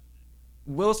 but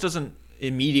Willis doesn't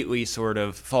immediately sort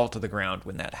of fall to the ground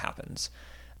when that happens.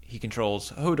 He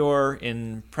controls Hodor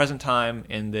in present time,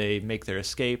 and they make their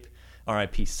escape.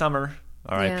 R.I.P. Summer.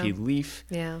 R.I.P. Leaf.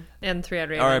 Yeah, and Three-Eyed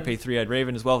Raven. R.I.P. Three-Eyed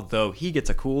Raven as well, though he gets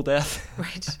a cool death.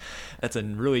 Right. That's a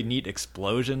really neat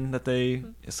explosion that they...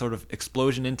 sort of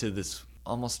explosion into this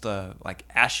almost like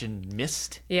ashen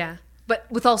mist. Yeah, but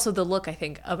with also the look, I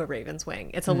think, of a raven's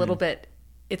wing. It's a little bit...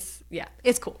 It's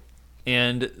cool.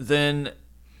 And then...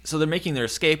 So they're making their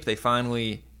escape. They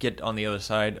finally get on the other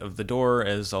side of the door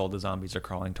as all the zombies are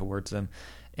crawling towards them.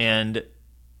 And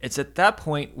it's at that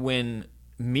point when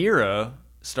Mira...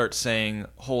 starts saying,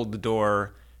 hold the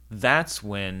door, that's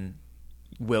when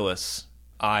Willis'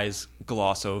 eyes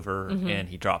gloss over and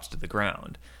he drops to the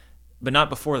ground. But not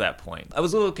before that point. I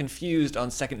was a little confused on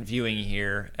second viewing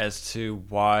here as to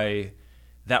why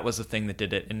that was the thing that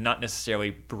did it, and not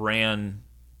necessarily Bran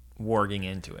warging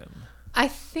into him. I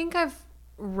think I've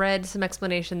read some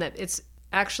explanation that it's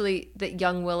actually that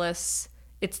young Willis,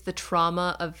 it's the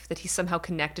trauma of that he's somehow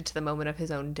connected to the moment of his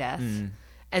own death.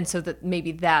 And so that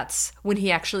maybe that's when he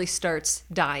actually starts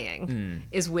dying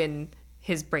is when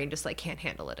his brain just like can't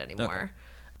handle it anymore.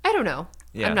 Okay. I don't know.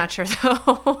 Yeah. I'm not sure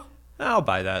though. I'll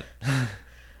buy that.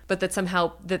 But that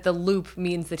somehow that the loop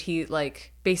means that he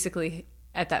like basically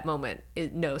at that moment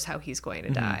it knows how he's going to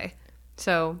die.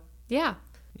 So yeah.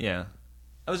 Yeah.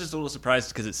 I was just a little surprised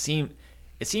because it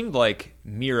seemed like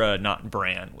Mira, not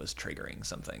Bran, was triggering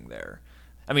something there.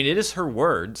 I mean, it is her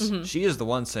words. She is the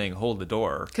one saying, hold the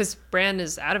door. Because Bran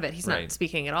is out of it. He's not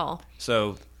speaking at all.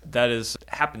 So that is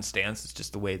happenstance. It's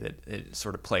just the way that it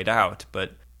sort of played out.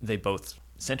 But they both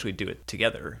essentially do it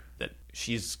together. That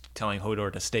she's telling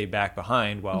Hodor to stay back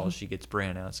behind while she gets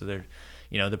Bran out. So they're,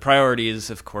 the priority is,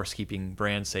 of course, keeping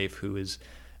Bran safe, who is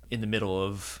in the middle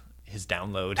of his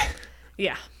download.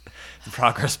 Yeah. The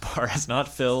progress bar has not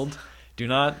filled. Do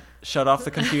not shut off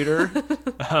the computer.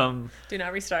 Do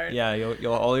not restart. Yeah,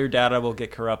 you'll all your data will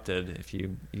get corrupted if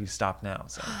you stop now.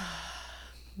 So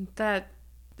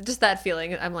that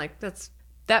feeling, I'm like,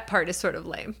 that part is sort of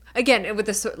lame. Again, with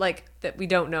this like that we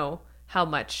don't know how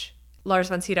much Lars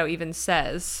von Sydow even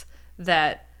says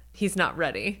that he's not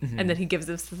ready, and then he gives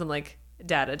us some like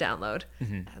data download,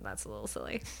 and that's a little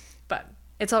silly, but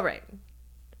it's all right.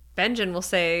 Benjen will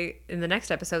say in the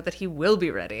next episode that he will be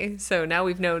ready. So now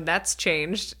we've known that's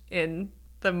changed in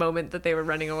the moment that they were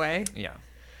running away. Yeah.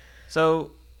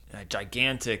 So a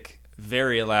gigantic,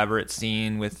 very elaborate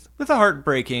scene with a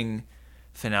heartbreaking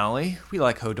finale. We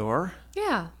like Hodor.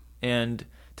 Yeah. And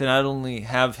to not only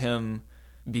have him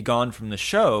be gone from the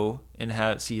show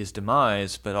and see his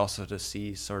demise, but also to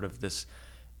see sort of this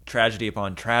tragedy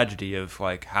upon tragedy of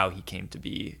like how he came to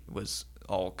be was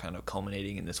all kind of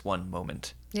culminating in this one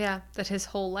moment. Yeah, that his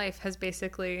whole life has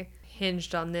basically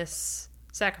hinged on this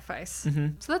sacrifice.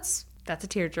 So that's a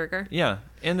tearjerker. Yeah,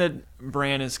 and that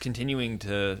Bran is continuing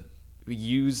to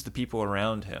use the people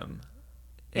around him.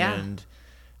 Yeah. And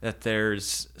that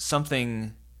there's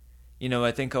something,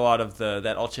 I think a lot of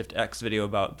that Alt Shift X video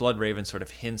about Bloodraven sort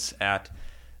of hints at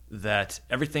that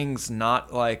everything's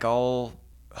not like all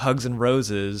hugs and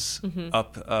roses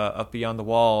up beyond the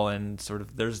wall, and sort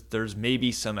of there's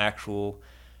maybe some actual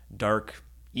dark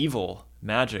evil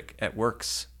magic at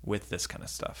works with this kind of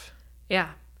stuff.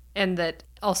 Yeah. And that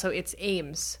also its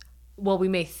aims, while we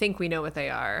may think we know what they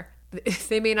are,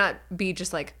 they may not be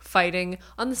just like fighting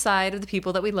on the side of the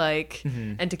people that we like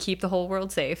and to keep the whole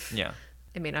world safe. Yeah.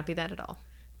 It may not be that at all.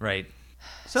 Right.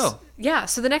 So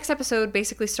the next episode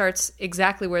basically starts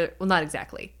exactly where, well, not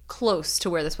exactly, close to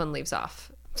where this one leaves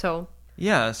off. So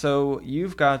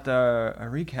you've got a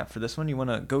recap for this one. You want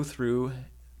to go through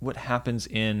what happens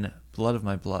in Blood of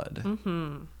My Blood.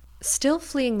 Still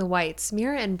fleeing the Whites,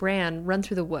 Meera and Bran run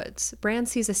through the woods. Bran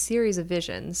sees a series of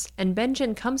visions, and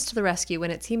Benjen comes to the rescue when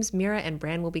it seems Meera and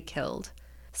Bran will be killed.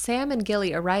 Sam and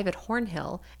Gilly arrive at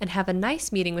Hornhill and have a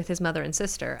nice meeting with his mother and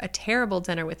sister, a terrible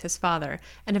dinner with his father,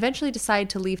 and eventually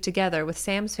decide to leave together with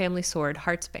Sam's family sword,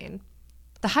 Heartsbane.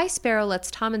 The High Sparrow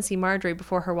lets Tommen see Margaery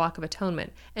before her Walk of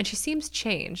Atonement, and she seems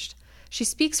changed. She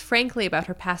speaks frankly about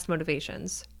her past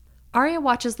motivations. Arya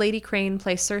watches Lady Crane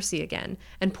play Cersei again,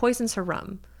 and poisons her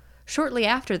rum. Shortly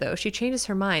after, though, she changes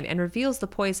her mind and reveals the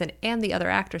poison and the other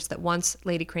actress that wants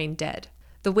Lady Crane dead.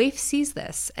 The waif sees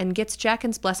this and gets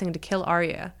Jaqen's blessing to kill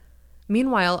Arya.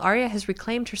 Meanwhile, Arya has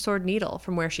reclaimed her sword needle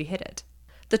from where she hid it.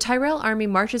 The Tyrell army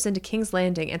marches into King's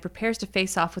Landing and prepares to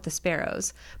face off with the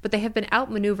Sparrows, but they have been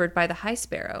outmaneuvered by the High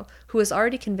Sparrow, who has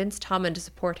already convinced Tommen to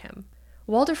support him.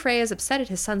 Walder Frey is upset at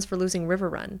his sons for losing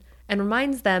Riverrun, and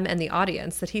reminds them and the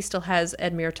audience that he still has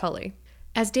Edmure Tully.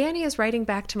 As Dany is riding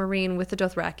back to Meereen with the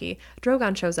Dothraki,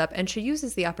 Drogon shows up, and she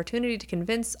uses the opportunity to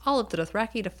convince all of the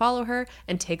Dothraki to follow her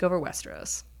and take over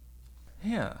Westeros.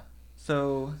 Yeah.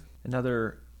 So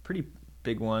another pretty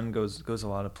big one goes a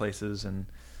lot of places, and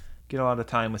get a lot of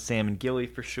time with Sam and Gilly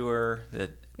for sure.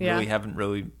 That really haven't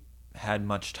really had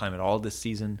much time at all this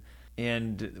season,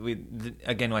 and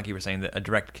again, like you were saying, a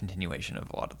direct continuation of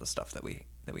a lot of the stuff that we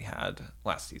had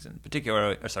last season,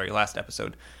 last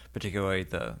episode, particularly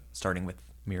the starting with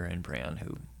Meera and Bran,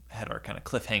 who had our kind of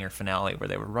cliffhanger finale where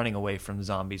they were running away from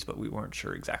zombies, but we weren't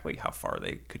sure exactly how far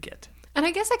they could get. And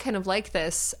I guess I kind of like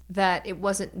this, that it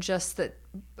wasn't just that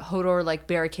Hodor like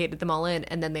barricaded them all in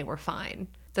and then they were fine,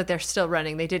 that they're still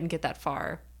running, they didn't get that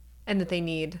far, and that they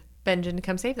need Benjen to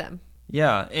come save them.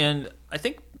 Yeah, and I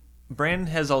think Bran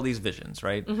has all these visions,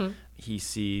 right? He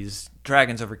sees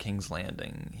dragons over King's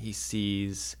Landing. He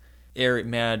sees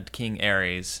Mad King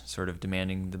Aerys sort of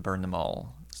demanding to burn them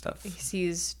all stuff. He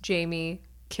sees Jaime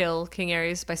kill King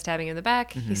Aerys by stabbing him in the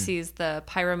back. He sees the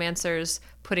pyromancers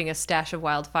putting a stash of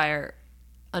wildfire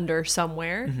under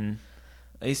somewhere.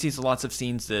 He sees lots of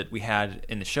scenes that we had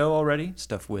in the show already,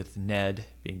 stuff with Ned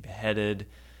being beheaded,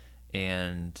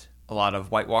 and a lot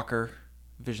of White Walker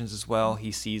visions as well.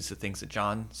 He sees the things that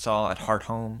Jon saw at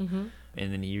Hearthome,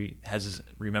 and then he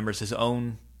remembers his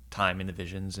own time in the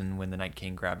visions and when the Night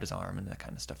King grabbed his arm and that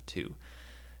kind of stuff too.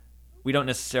 We don't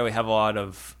necessarily have a lot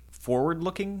of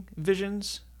forward-looking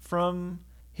visions from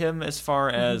him as far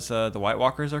as the White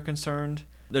Walkers are concerned.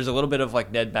 There's a little bit of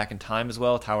like Ned back in time as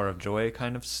well, Tower of Joy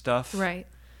kind of stuff. Right.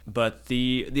 But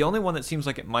the only one that seems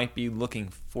like it might be looking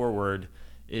forward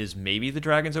is maybe the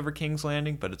dragons over King's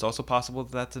Landing, but it's also possible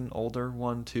that that's an older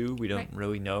one too. We don't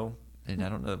really know. And I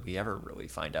don't know that we ever really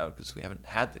find out because we haven't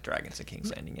had the dragons at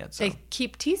King's Landing yet. So. They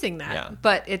keep teasing that,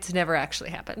 but it's never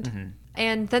actually happened.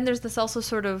 And then there's this also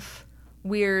sort of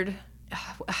weird,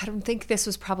 I don't think this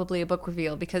was probably a book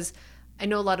reveal, because I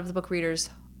know a lot of the book readers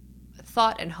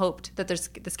thought and hoped that there's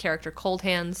this character Cold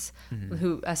Hands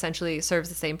who essentially serves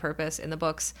the same purpose in the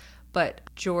books, but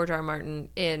George R. R. Martin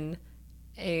in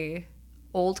a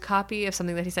old copy of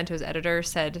something that he sent to his editor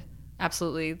said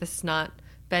absolutely this is not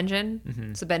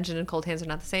Benjen. So Benjen and Cold Hands are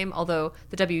not the same, although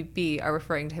the WB are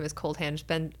referring to him as Cold Hands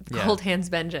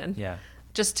Benjen. Yeah.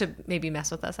 Just to maybe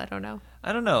mess with us, I don't know.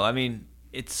 I mean,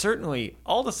 it's certainly,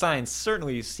 all the signs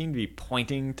certainly seem to be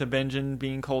pointing to Benjen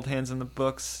being Cold Hands in the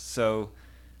books, so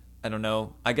I don't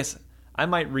know. I guess I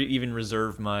might even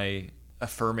reserve my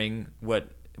affirming what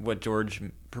George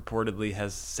purportedly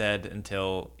has said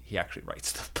until he actually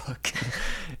writes the book.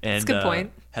 And that's a good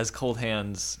point. Has Cold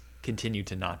Hands continue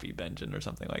to not be Benjen or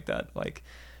something like that.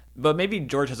 But maybe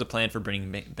George has a plan for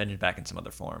bringing Benjen back in some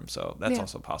other form, so that's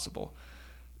also possible.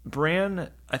 Bran,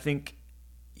 I think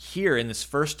here in this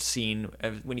first scene,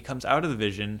 when he comes out of the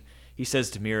vision, he says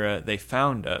to Mira, "They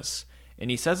found us." And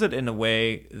he says it in a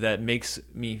way that makes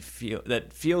me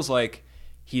feels like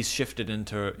he's shifted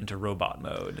into robot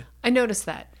mode. I noticed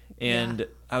that. And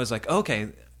I was like, okay,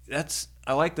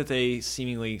 I like that they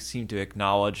seemingly seem to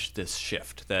acknowledge this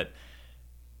shift, that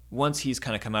once he's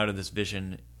kind of come out of this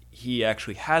vision, he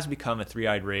actually has become a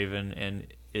three-eyed raven and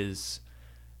is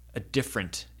a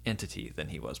different entity than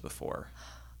he was before.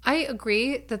 I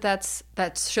agree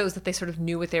that shows that they sort of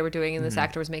knew what they were doing and this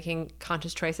actor was making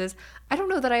conscious choices. I don't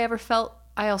know that I ever felt,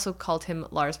 I also called him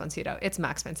Lars von Sydow. It's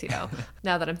Max von Sydow,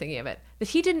 now that I'm thinking of it.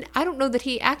 I don't know that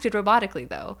he acted robotically,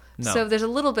 though. No. So there's a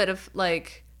little bit of,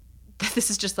 like, this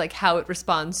is just, like, how it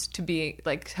responds to being,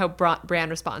 like, how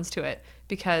Bran responds to it.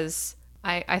 Because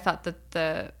I thought that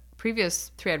the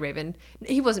previous three-eyed raven,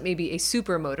 he wasn't maybe a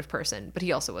super emotive person, but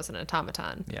he also was an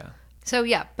automaton. Yeah. So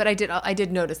yeah, but I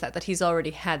did notice that he's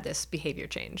already had this behavior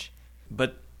change.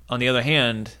 But on the other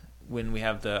hand, when we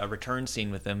have a return scene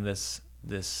with him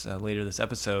later this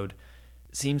episode,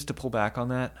 seems to pull back on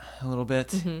that a little bit.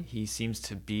 Mm-hmm. He seems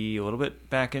to be a little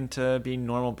bit back into being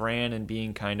normal Bran and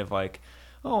being kind of like,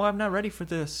 oh, I'm not ready for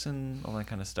this and all that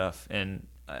kind of stuff. And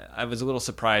I was a little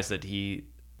surprised that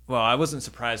I wasn't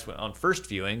surprised on first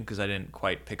viewing because I didn't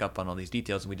quite pick up on all these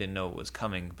details and we didn't know what was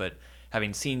coming. But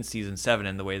having seen season 7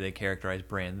 and the way they characterize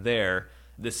Bran there,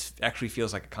 this actually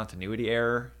feels like a continuity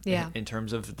error in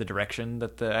terms of the direction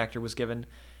that the actor was given,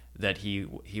 that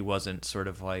he wasn't sort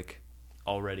of like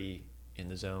already in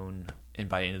the zone, and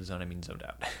by in the zone I mean zoned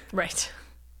out. Right.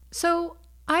 So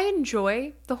I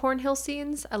enjoy the Hornhill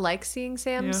scenes. I like seeing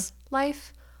Sam's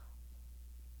life,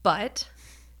 but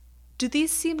do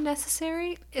these seem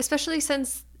necessary? Especially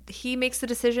since he makes the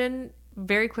decision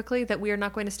very quickly that we are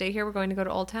not going to stay here, we're going to go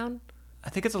to Old Town. I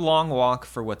think it's a long walk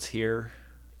for what's here.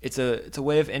 It's a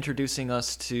way of introducing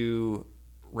us to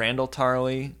Randall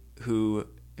Tarley, who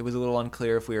it was a little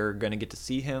unclear if we were going to get to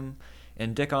see him,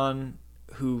 and Dickon,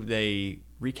 who they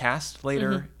recast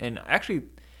later. Mm-hmm. And actually,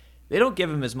 they don't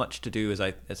give him as much to do as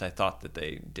I thought that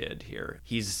they did here.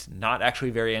 He's not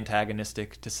actually very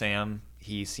antagonistic to Sam.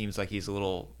 He seems like he's a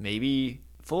little maybe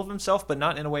full of himself, but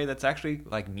not in a way that's actually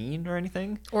like mean or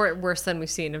anything. Or worse than we've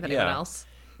seen of anyone else.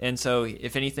 And so,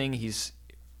 if anything, he's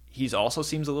also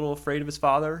seems a little afraid of his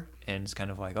father, and it's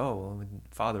kind of like, oh, well,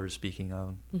 father is speaking.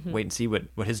 I'll wait and see what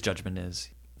his judgment is.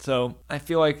 So I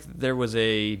feel like there was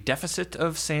a deficit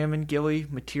of Sam and Gilly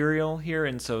material here,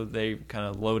 and so they kind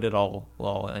of loaded all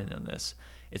in on this.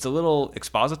 It's a little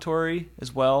expository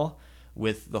as well,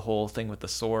 with the whole thing with the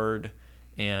sword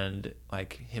and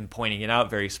like him pointing it out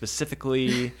very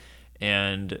specifically,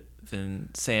 and then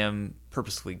Sam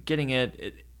purposefully getting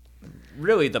it.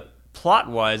 Really, the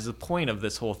plot-wise, the point of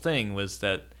this whole thing was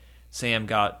that Sam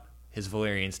got his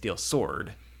Valyrian steel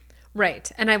sword.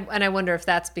 Right, and I wonder if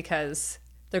that's because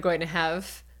they're going to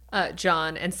have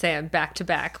Jon and Sam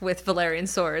back-to-back with Valyrian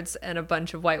swords and a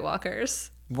bunch of White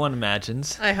Walkers. One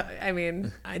imagines. I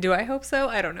mean, do I hope so?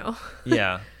 I don't know.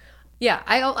 Yeah. Yeah,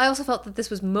 I also felt that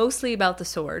this was mostly about the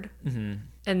sword. Mm-hmm.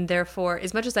 And therefore,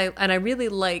 as much as I really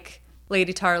like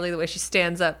Lady Tarley, the way she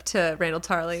stands up to Randall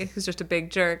Tarley, who's just a big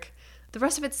jerk, the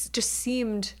rest of it just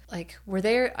seemed like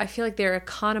I feel like they're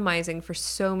economizing for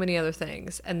so many other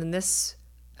things. And then it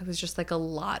was just like a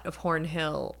lot of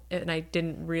Hornhill, and I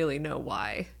didn't really know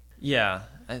why. Yeah,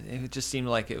 it just seemed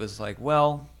like it was like,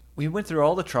 well, we went through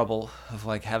all the trouble of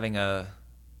like getting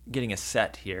a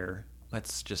set here.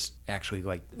 Let's just actually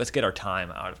let's get our time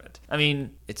out of it. I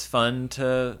mean, it's fun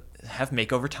to have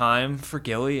makeover time for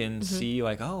Gilly and see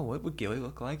like, oh, what would Gilly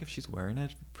look like if she's wearing a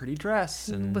pretty dress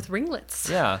and with ringlets?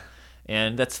 Yeah.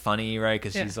 And that's funny, right?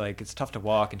 Because she's like, it's tough to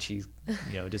walk, and she's,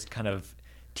 just kind of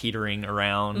teetering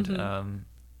around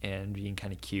and being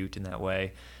kind of cute in that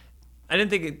way. I didn't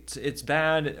think it's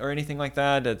bad or anything like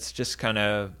that. It's just kind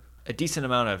of a decent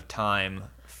amount of time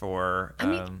for. I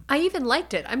mean, I even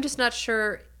liked it. I'm just not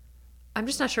sure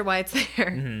why it's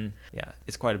there. Mm-hmm. Yeah,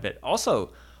 it's quite a bit.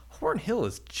 Also, Hornhill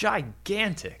is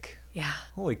gigantic. Yeah.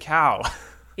 Holy cow.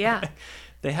 Yeah.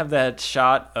 They have that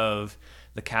shot of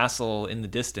the castle in the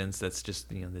distance that's just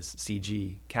this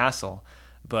CG castle,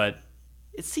 but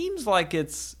it seems like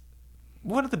it's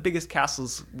one of the biggest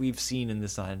castles we've seen in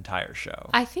this entire show.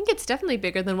 I think it's definitely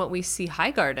bigger than what we see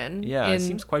Highgarden. Yeah, it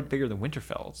seems quite bigger than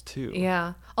Winterfell's too.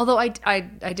 Yeah, although I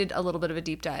did a little bit of a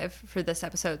deep dive for this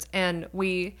episode, and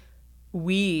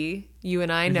you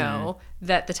and I know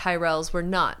that the Tyrells were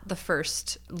not the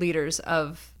first leaders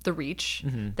of the Reach,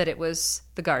 that it was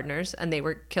the Gardeners, and they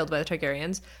were killed by the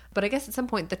Targaryens. But I guess at some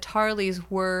point the Tarleys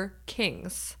were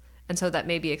kings, and so that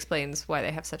maybe explains why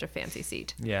they have such a fancy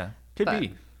seat. Yeah, could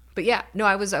be. But yeah, no,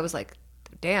 I was like,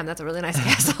 damn, that's a really nice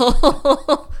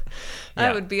castle. I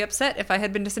Yeah. would be upset if I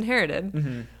had been disinherited.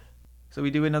 Mm-hmm. So we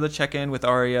do another check-in with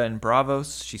Arya in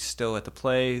Bravos. She's still at the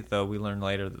play, though we learn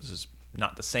later this is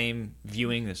not the same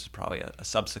viewing. This is probably a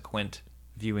subsequent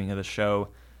viewing of the show.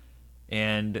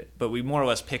 But we more or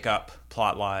less pick up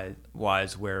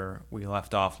plot-wise where we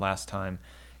left off last time.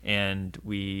 And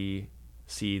we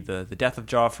see the death of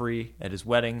Joffrey at his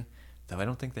wedding. Though I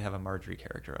don't think they have a Marjorie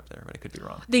character up there, but I could be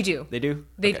wrong. They do. They do?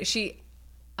 They Okay. She...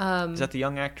 Is that the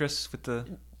young actress with the...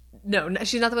 No,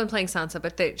 she's not the one playing Sansa,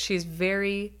 but she's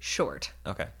very short.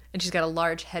 Okay. And she's got a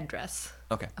large headdress.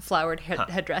 Okay. A flowered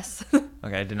headdress.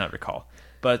 Okay, I did not recall.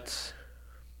 But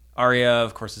Arya,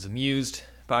 of course, is amused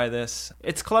by this.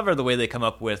 It's clever the way they come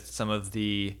up with some of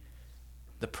the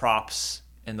props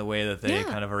and the way that they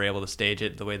kind of are able to stage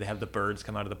it. The way they have the birds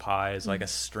come out of the pie is like a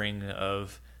string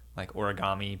of like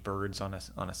origami birds on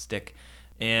a stick.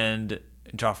 And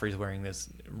Joffrey's wearing this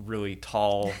really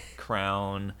tall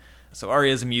crown. So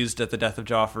Arya's amused at the death of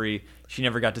Joffrey. She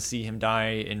never got to see him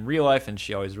die in real life, and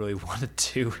she always really wanted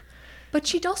to. But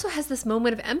she also has this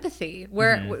moment of empathy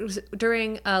where it was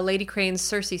during Lady Crane's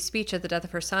Cersei speech at the death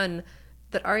of her son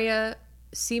that Arya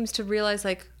seems to realize,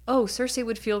 like, oh, Cersei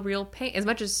would feel real pain. As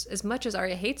much as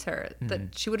Arya hates her,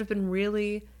 that she would have been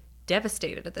really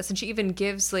devastated at this. And she even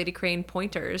gives Lady Crane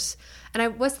pointers. And I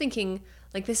was thinking,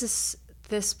 like, this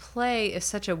play is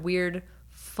such a weird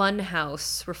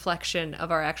funhouse reflection of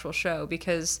our actual show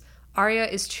because Arya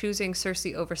is choosing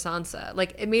Cersei over Sansa.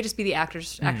 Like, it may just be the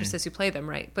actresses who play them,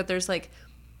 right? But there's like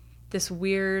this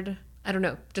weird, I don't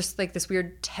know, just like this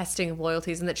weird testing of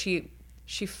loyalties, and that she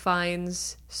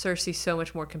finds Cersei so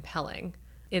much more compelling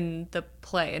in the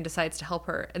play and decides to help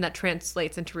her, and that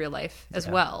translates into real life as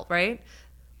well, right?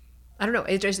 I don't know.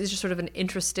 It's just sort of an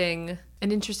interesting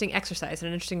exercise and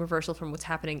an interesting reversal from what's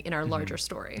happening in our larger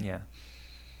story. Yeah.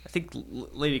 I think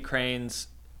Lady Crane's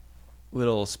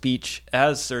little speech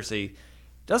as Cersei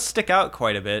does stick out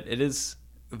quite a bit. It is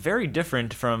very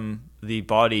different from the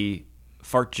body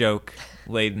fart joke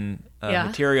laden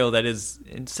material that is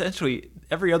essentially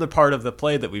every other part of the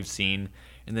play that we've seen.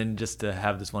 And then just to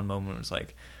have this one moment where it's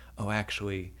like, oh,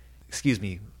 actually, excuse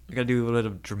me, we got to do a little bit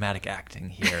of dramatic acting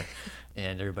here.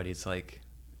 And everybody's like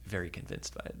very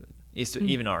convinced by it.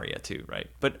 Even Arya too,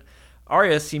 right? But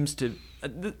Arya seems to...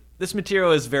 this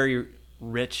material is very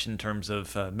rich in terms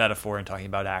of metaphor and talking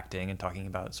about acting and talking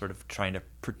about sort of trying to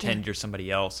pretend you're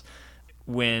somebody else.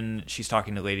 When she's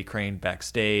talking to Lady Crane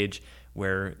backstage,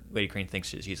 where Lady Crane thinks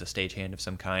she's a stagehand of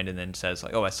some kind, and then says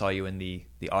like, "Oh, I saw you in the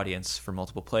audience for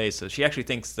multiple plays." So she actually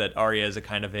thinks that Arya is a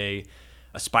kind of a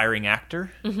aspiring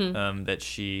actor that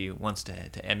she wants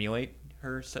to emulate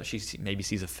her. So she maybe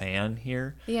sees a fan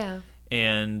here. Yeah.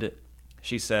 And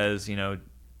she says, you know,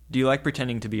 do you like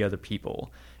pretending to be other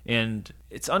people? And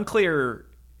it's unclear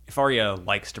if Arya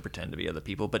likes to pretend to be other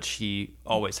people, but she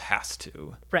always has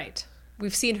to. Right.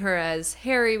 We've seen her as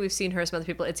Harry. We've seen her as some other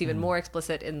people. It's even more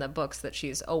explicit in the books that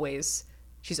she's always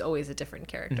a different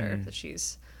character. That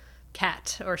she's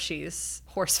Cat or she's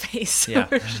Horseface. Yeah,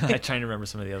 I'm trying to remember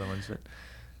some of the other ones.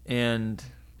 And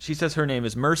she says her name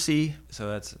is Mercy, so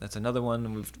that's another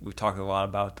one. We've talked a lot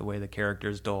about the way the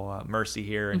characters dole out mercy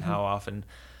here, and how often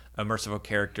a merciful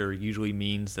character usually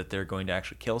means that they're going to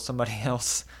actually kill somebody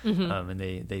else, and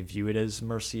they view it as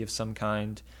mercy of some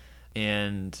kind.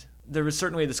 And there was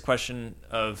certainly this question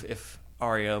of if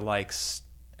Arya likes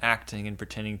acting and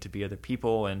pretending to be other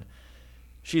people, and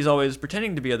she's always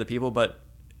pretending to be other people, but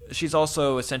she's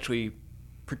also essentially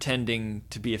pretending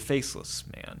to be a faceless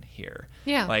man here.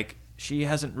 Yeah. Like, she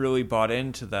hasn't really bought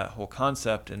into that whole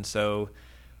concept, and so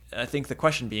I think the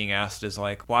question being asked is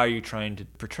like, why are you trying to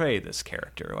portray this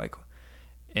character? Like,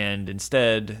 and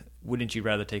instead, wouldn't you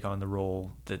rather take on the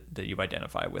role that you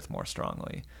identify with more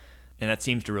strongly? And that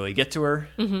seems to really get to her,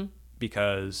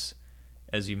 because,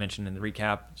 as you mentioned in the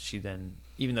recap, she then,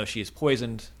 even though she has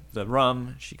poisoned the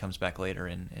rum, she comes back later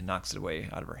and knocks it away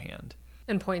out of her hand.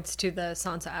 And points to the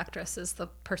Sansa actress as the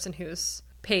person who's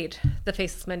paid the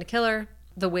faceless men to kill her.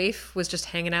 The waif was just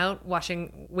hanging out,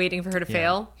 waiting for her to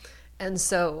fail. And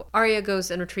so Arya goes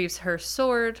and retrieves her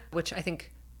sword, which I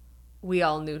think we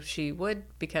all knew she would,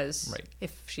 because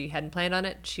if she hadn't planned on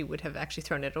it, she would have actually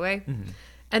thrown it away.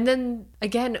 And then,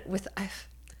 again,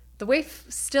 the waif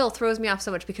still throws me off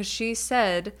so much, because she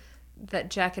said that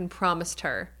Jaqen promised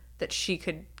her that she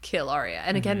could kill Arya.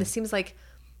 And again, this seems like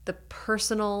the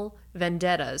personal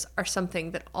vendettas are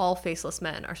something that all faceless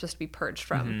men are supposed to be purged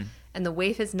from. And the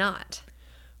waif is not.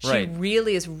 She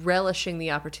really is relishing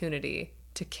the opportunity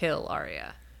to kill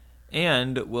Arya.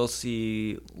 And we'll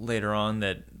see later on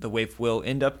that the waif will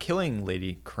end up killing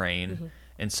Lady Crane.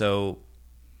 And so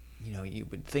you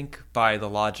would think by the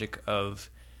logic of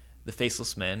the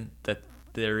Faceless Men that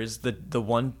there is the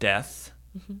one death,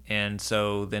 and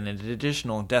so then an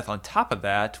additional death on top of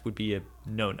that would be a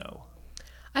no-no.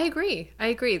 I agree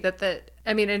that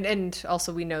and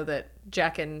also we know that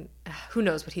Jaqen, who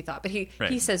knows what he thought, but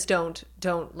he says don't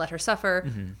let her suffer.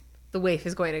 The waif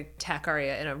is going to attack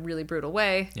Arya in a really brutal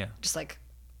way. Yeah. Just like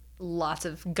lots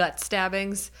of gut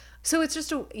stabbings. So it's just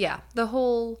the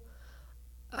whole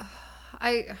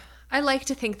I like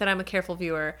to think that I'm a careful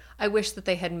viewer. I wish that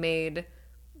they had made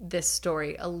this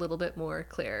story a little bit more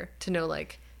clear to know,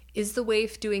 like, is the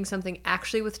waif doing something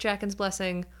actually with Jaqen's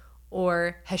blessing,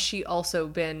 or has she also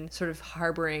been sort of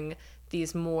harboring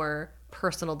these more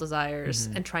personal desires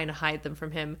and trying to hide them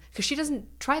from him? Because she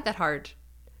doesn't try that hard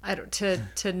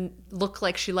to look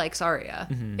like she likes Arya.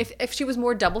 If she was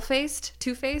more double-faced,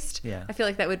 two-faced, I feel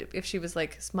like that would, if she was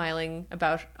like smiling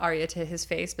about Arya to his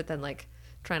face, but then like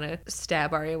trying to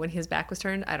stab Arya when his back was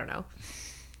turned, I don't know.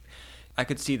 I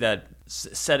could see that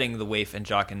setting the waif and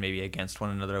Jaqen maybe against one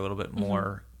another a little bit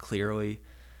more clearly.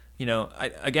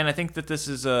 I think that this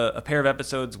is a pair of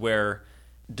episodes where,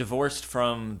 divorced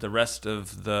from the rest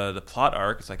of the plot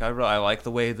arc, it's like I like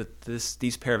the way that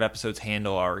these pair of episodes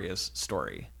handle Arya's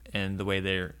story, and the way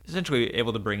they're essentially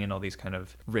able to bring in all these kind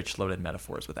of rich, loaded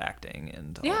metaphors with acting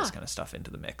and all this kind of stuff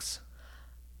into the mix.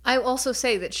 I also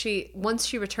say that once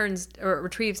she returns or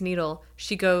retrieves Needle,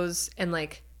 she goes and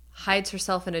like hides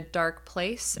herself in a dark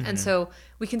place. And so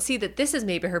we can see that this is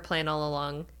maybe her plan all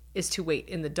along, is to wait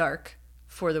in the dark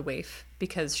for the waif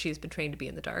because she's been trained to be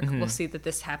in the dark. We'll see that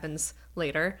this happens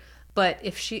later. But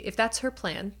if that's her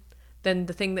plan, then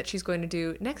the thing that she's going to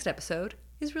do next episode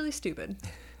is really stupid.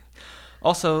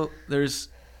 Also, there's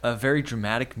a very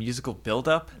dramatic musical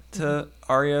build-up to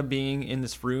Arya being in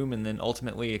this room, and then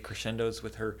ultimately it crescendos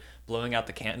with her blowing out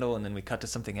the candle, and then we cut to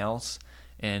something else,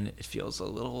 and it feels a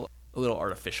little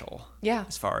artificial. Yeah.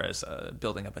 As far as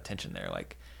building up attention there,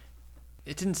 like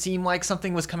it didn't seem like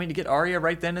something was coming to get Arya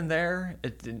right then and there.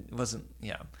 It wasn't.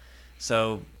 Yeah.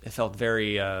 So it felt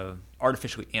very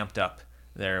artificially amped up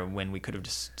there when we could have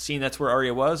just seen that's where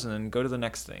Arya was and then go to the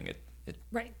next thing. It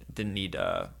didn't need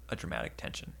a dramatic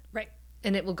tension. Right.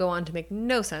 And it will go on to make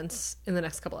no sense in the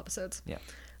next couple episodes. Yeah.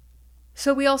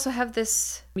 So we also have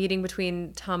this meeting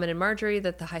between Tommen and Marjorie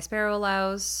that the High Sparrow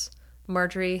allows.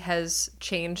 Marjorie has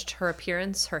changed her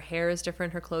appearance. Her hair is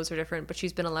different. Her clothes are different, but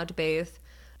she's been allowed to bathe.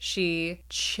 She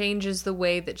changes the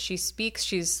way that she speaks.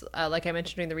 She's, like I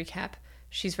mentioned during the recap,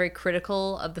 she's very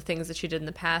critical of the things that she did in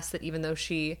the past, that even though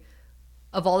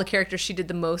of all the characters, she did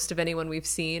the most of anyone we've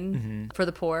seen for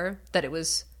the poor, that it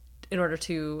was in order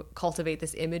to cultivate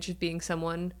this image of being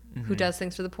someone who does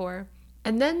things for the poor.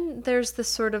 And then there's this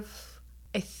sort of,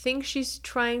 I think she's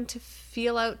trying to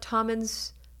feel out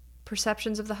Tommen's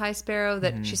perceptions of the High Sparrow,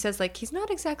 that she says, like, he's not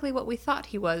exactly what we thought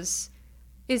he was,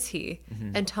 is he?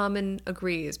 And Tommen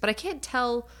agrees. But I can't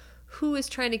tell who is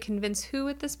trying to convince who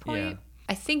at this point. Yeah.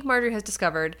 I think Marjorie has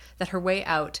discovered that her way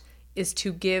out is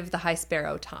to give the High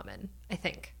Sparrow Tommen, I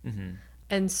think.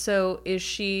 And so is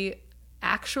she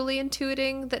actually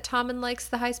intuiting that Tommen likes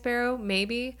the High Sparrow?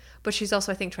 Maybe. But she's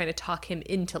also, I think, trying to talk him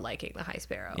into liking the High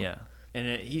Sparrow. Yeah. And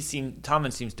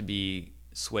Tommen seems to be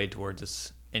swayed towards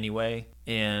us anyway.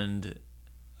 And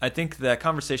I think that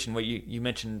conversation, what you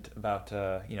mentioned about,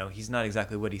 he's not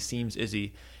exactly what he seems, is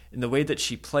he? And the way that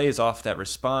she plays off that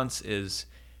response is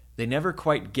they never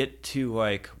quite get to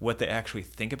like what they actually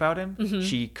think about him.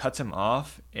 She cuts him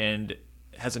off and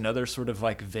has another sort of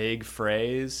like vague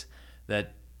phrase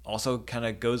that also kind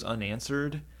of goes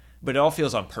unanswered, but it all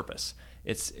feels on purpose.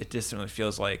 It just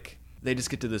feels like they just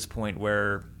get to this point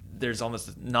where there's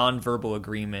almost non-verbal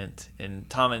agreement, and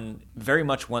Tommen very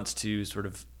much wants to sort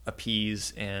of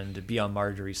appease and be on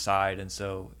Marjorie's side, and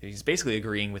so he's basically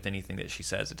agreeing with anything that she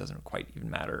says. It doesn't quite even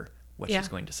matter what she's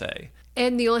going to say.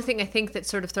 And the only thing I think that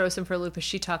sort of throws him for a loop is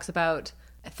she talks about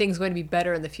things going to be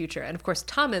better in the future. And of course,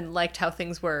 Tommen liked how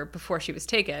things were before she was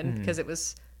taken, because it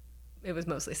was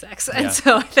mostly sex. And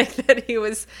so I think that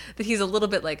he's a little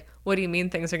bit like, what do you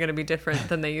mean things are going to be different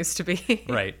than they used to be?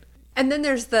 Right. And then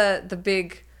there's the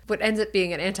big, what ends up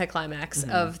being an anticlimax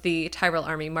of the Tyrell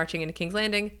army marching into King's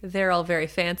Landing. They're all very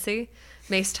fancy.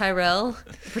 Mace Tyrell,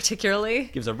 particularly.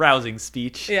 Gives a rousing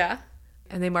speech. Yeah.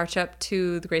 And they march up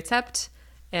to the Great Sept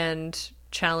and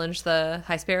challenge the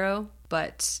High Sparrow,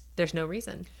 but there's no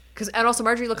reason. And also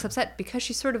Marjorie looks upset because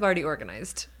she's sort of already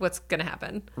organized what's going to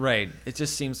happen. Right. It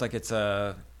just seems like it's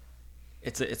a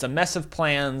mess of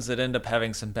plans that end up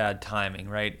having some bad timing,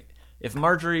 right? If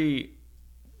Marjorie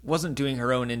wasn't doing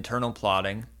her own internal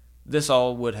plotting, this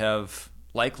all would have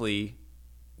likely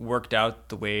worked out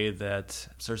the way that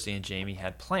Cersei and Jaime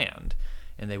had planned,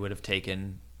 and they would have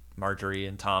taken Marjorie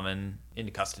and Tommen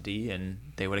into custody, and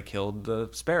they would have killed the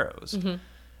sparrows.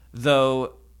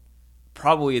 Though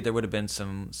probably there would have been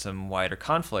some wider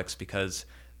conflicts, because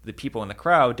the people in the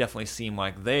crowd definitely seem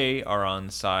like they are on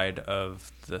the side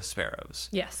of the sparrows.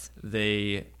 Yes.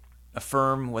 They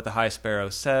affirm what the High Sparrow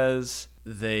says.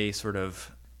 They sort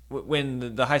of,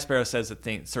 when the High Sparrow says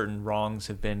that certain wrongs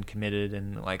have been committed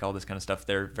and like all this kind of stuff,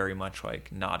 they're very much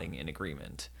like nodding in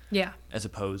agreement. Yeah. As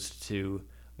opposed to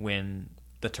when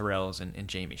the Tyrells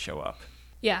and Jaime show up.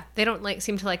 Yeah, they don't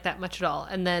seem to like that much at all.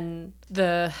 And then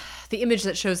the image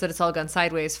that shows that it's all gone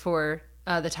sideways for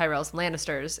the Tyrells and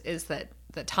Lannisters is that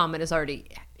Tommen is already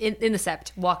in the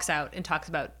Sept, walks out and talks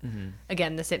about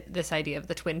again this idea of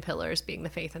the twin pillars being the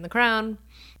faith and the crown,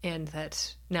 and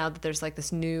that now that there's like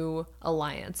this new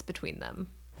alliance between them.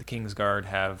 The Kingsguard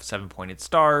have 7-pointed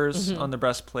stars on the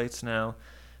breastplates now,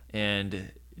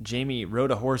 and Jaime rode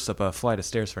a horse up a flight of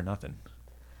stairs for nothing.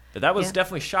 But that was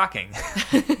definitely shocking,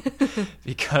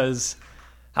 because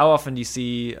how often do you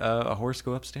see a horse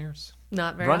go upstairs?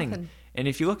 Not very running? Often. And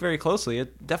if you look very closely,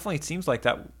 it definitely seems like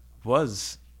that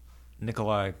was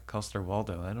Nikolai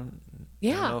Coster-Waldau. I don't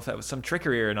know if that was some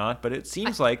trickery or not, but it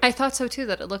seems like... I thought so too,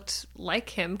 that it looked like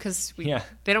him, because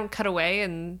they don't cut away,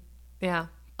 and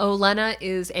Olenna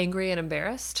is angry and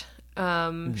embarrassed.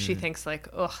 She thinks like,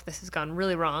 this has gone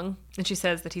really wrong. And she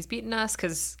says that he's beaten us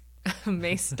because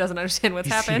Mace doesn't understand what's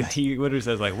happened. He literally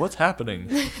says like, what's happening?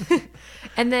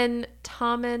 And then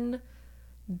Tommen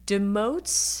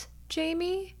demotes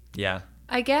Jaime. Yeah.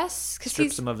 I guess. Cause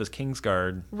strips him of his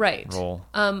Kingsguard role.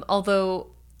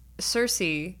 Although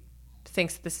Cersei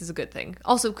thinks this is a good thing.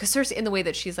 Also, because Cersei, in the way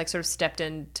that she's like sort of stepped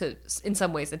in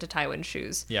some ways into Tywin's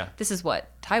shoes. Yeah. This is what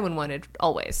Tywin wanted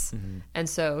always. And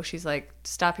so she's like,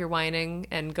 stop your whining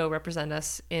and go represent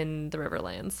us in the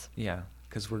Riverlands. Yeah,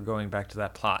 because we're going back to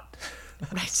that plot.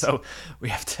 Right. So we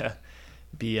have to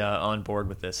be on board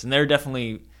with this. And they're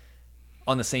definitely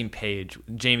on the same page.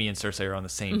 Jaime and Cersei are on the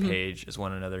same page as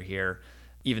one another here,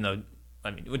 even though,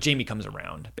 I mean, Jaime comes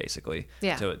around, basically,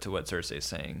 to what Cersei is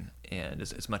saying. And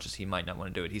as much as he might not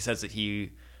want to do it, he says that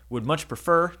he would much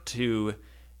prefer to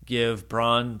give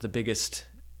Bronn the biggest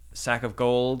sack of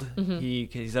gold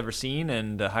he's ever seen,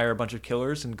 and hire a bunch of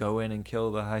killers and go in and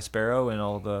kill the High Sparrow and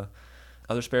all the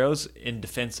other sparrows in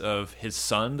defense of his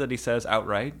son, that he says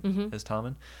outright, as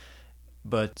Tommen.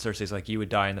 But Cersei's like, you would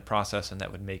die in the process, and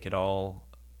that would make it all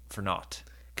for naught.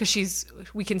 Because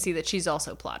we can see that she's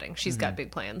also plotting. She's got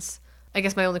big plans. I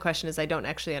guess my only question is I don't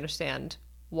actually understand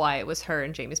why it was her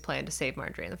and Jaime's plan to save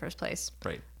Marjorie in the first place.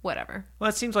 Right. Whatever. Well,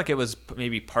 it seems like it was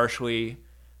maybe partially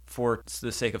for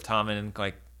the sake of Tommen and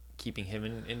like keeping him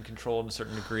in control to a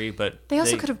certain degree, but they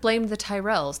also could have blamed the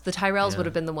Tyrells. The Tyrells would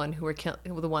have been the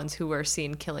ones who were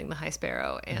seen killing the High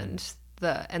Sparrow and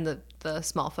the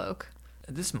small folk.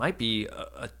 This might be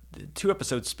a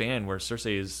 2-episode span where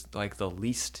Cersei is like the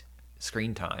least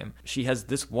screen time. She has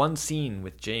this one scene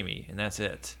with Jaime, and that's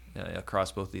it,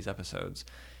 across both these episodes.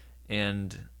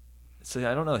 And so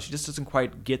I don't know, she just doesn't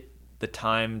quite get the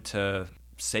time to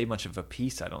say much of a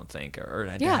piece, I don't think,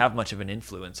 or to have much of an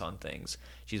influence on things.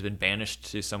 She's been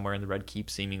banished to somewhere in the Red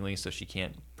Keep, seemingly, so she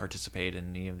can't participate in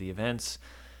any of the events.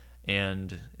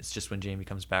 And it's just when Jaime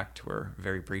comes back to her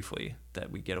very briefly that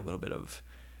we get a little bit of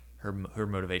her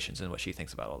motivations and what she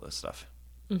thinks about all this stuff.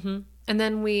 And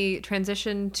then we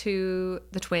transition to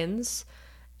the twins,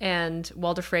 and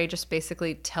Walder Frey just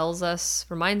basically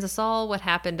reminds us all what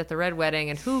happened at the Red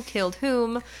Wedding and who killed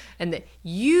whom, and that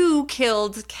you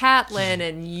killed Catelyn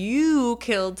and you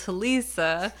killed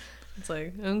Talisa. It's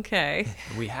like, okay.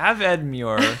 We have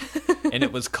Edmure, and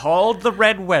it was called the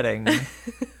Red Wedding.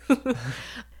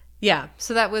 Yeah,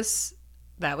 so that was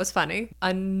funny.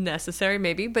 Unnecessary,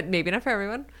 maybe, but maybe not for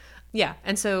everyone. Yeah,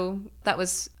 and so that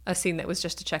was a scene that was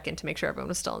just to check in to make sure everyone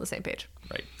was still on the same page.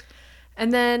 Right.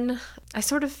 And then I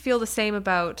sort of feel the same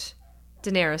about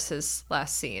Daenerys'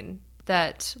 last scene.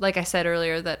 That, like I said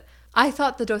earlier, that I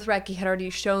thought the Dothraki had already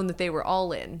shown that they were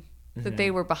all in. That they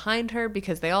were behind her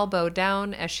because they all bowed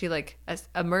down as she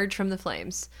emerged from the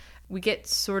flames. We get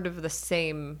sort of the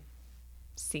same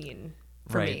scene,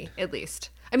 for me, at least.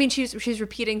 I mean, she's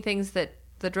repeating things that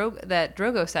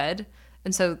Drogo said,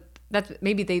 and so that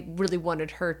maybe they really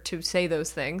wanted her to say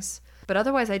those things. But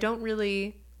otherwise, I don't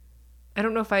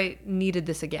know if I needed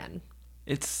this again.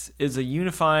 It's a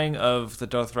unifying of the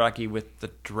Dothraki with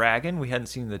the dragon. We hadn't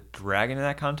seen the dragon in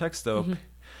that context, though.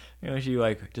 She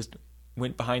just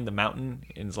went behind the mountain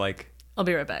and is like, I'll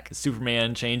be right back.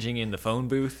 Superman changing in the phone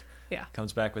booth. Yeah.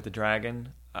 Comes back with the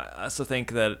dragon. I also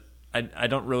think that I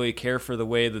don't really care for the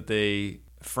way that they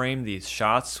frame these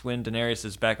shots when Daenerys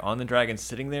is back on the dragon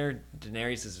sitting there.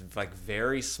 Daenerys is like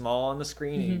very small on the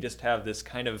screen, and you just have this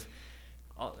kind of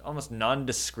almost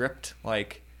nondescript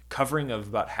like covering of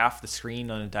about half the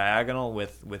screen on a diagonal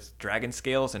with dragon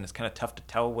scales, and it's kind of tough to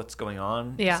tell what's going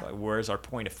on. Yeah. It's like, where's our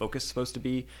point of focus supposed to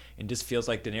be? And just feels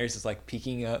like Daenerys is like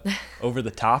peeking up over the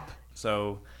top.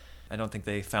 So I don't think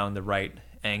they found the right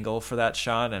angle for that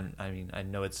shot. And I mean, I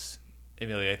know it's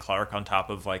Emilia Clarke on top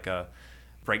of like a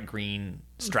bright green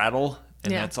straddle,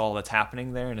 and that's all that's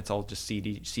happening there, and it's all just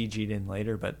CG'd in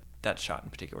later, but that shot in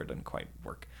particular didn't quite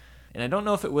work. And I don't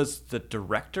know if it was the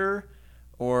director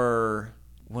or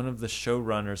one of the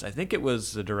showrunners. I think it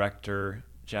was the director,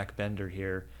 Jack Bender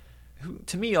here, who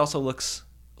to me also looks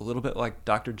a little bit like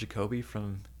Dr. Jacoby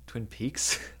from Twin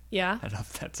Peaks. Yeah. I don't know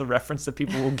if that's a reference that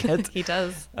people will get. He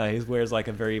does. He wears like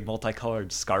a very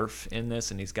multicolored scarf in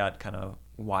this, and he's got kind of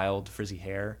wild frizzy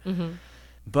hair.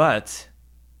 But,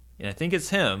 and I think it's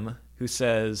him who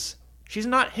says, she's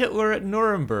not Hitler at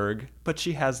Nuremberg, but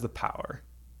she has the power.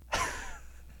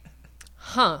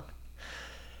 Huh.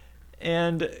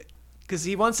 And because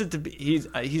he wants it to be,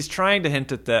 he's trying to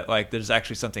hint at that, like, there's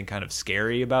actually something kind of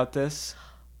scary about this.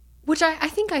 Which I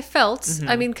think I felt.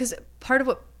 I mean, because part of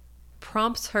what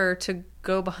prompts her to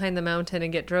go behind the mountain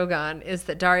and get Drogon is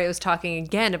that Dario is talking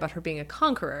again about her being a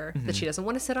conqueror, that she doesn't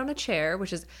want to sit on a chair,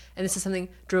 which is, and this is something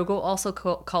Drogo also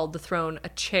called the throne a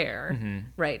chair,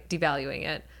 right? Devaluing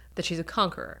it, that she's a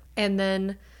conqueror. And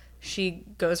then she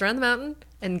goes around the mountain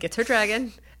and gets her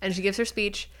dragon, and she gives her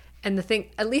speech, and the thing,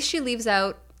 at least she leaves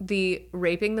out the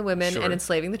raping the women and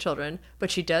enslaving the children, but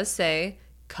she does say,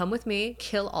 come with me,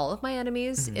 kill all of my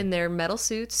enemies in their metal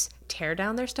suits, tear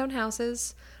down their stone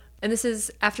houses. And this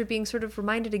is after being sort of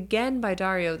reminded again by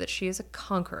Dario that she is a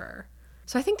conqueror.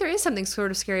 So I think there is something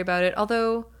sort of scary about it,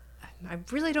 although I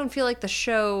really don't feel like the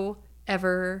show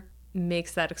ever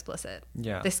makes that explicit.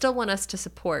 Yeah. They still want us to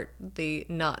support the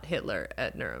not Hitler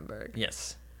at Nuremberg.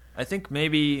 Yes. I think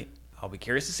maybe I'll be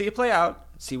curious to see it play out,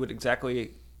 see what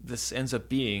exactly this ends up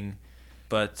being,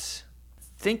 but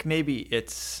think maybe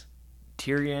it's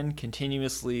Tyrion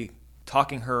continuously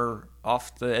talking her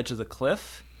off the edge of the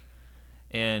cliff,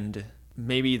 and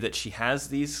maybe that she has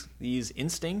these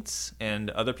instincts and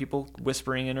other people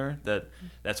whispering in her that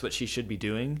that's what she should be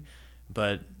doing,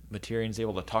 but Tyrion's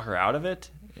able to talk her out of it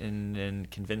and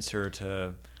convince her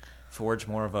to forge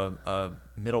more of a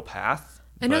middle path.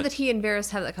 I know that he and Varys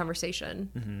have that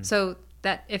conversation, so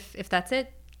that if that's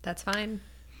it, that's fine.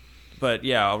 But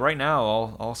yeah, right now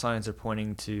all signs are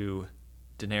pointing to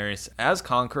Daenerys as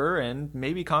conqueror, and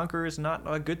maybe conqueror is not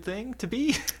a good thing to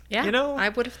be. Yeah, you know, I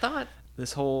would have thought.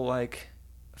 This whole like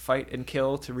fight and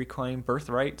kill to reclaim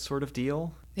birthright sort of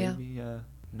deal. Yeah. Maybe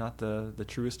not the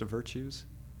truest of virtues.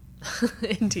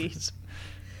 Indeed.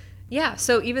 Yeah,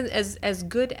 so even as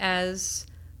good as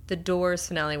the Doors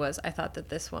finale was, I thought that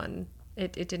this one,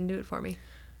 it didn't do it for me.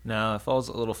 No, it falls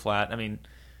a little flat. I mean,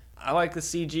 I like the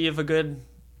CG of a good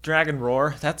dragon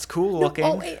roar. That's cool looking.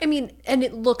 No, I mean, and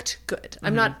it looked good.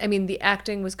 I'm not, I mean, the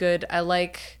acting was good. I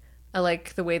like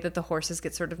the way that the horses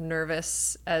get sort of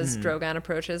nervous as Drogon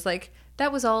approaches. Like,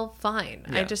 that was all fine.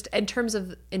 Yeah. I just, in terms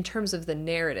of the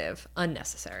narrative,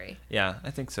 unnecessary. Yeah, I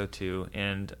think so too.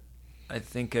 And I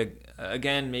think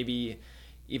again, maybe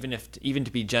even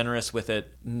to be generous with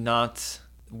it, not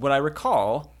what I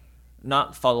recall,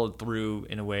 not followed through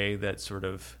in a way that sort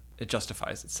of it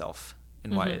justifies itself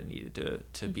and why it needed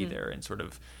to be there, and sort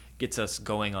of gets us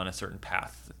going on a certain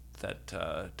path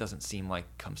that doesn't seem like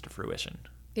comes to fruition.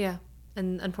 Yeah,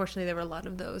 and unfortunately there were a lot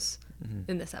of those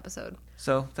in this episode.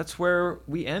 So that's where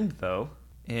we end, though.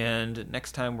 And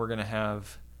next time we're going to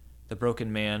have The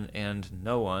Broken Man and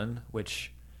No One,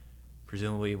 which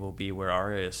presumably will be where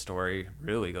Arya's story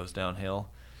really goes downhill.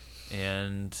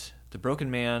 And The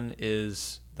Broken Man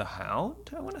is the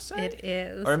Hound, I want to say? It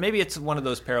is. Or maybe it's one of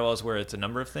those parallels where it's a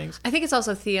number of things. I think it's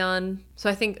also Theon. So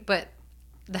I think, but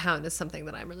the Hound is something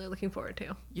that I'm really looking forward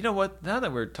to. You know what? Now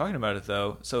that we're talking about it,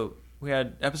 though, so we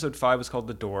had episode 5 was called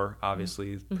The Door,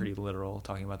 obviously pretty literal,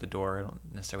 talking about the door. I don't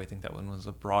necessarily think that one was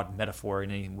a broad metaphor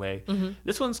in any way.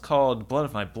 This one's called Blood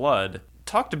of My Blood,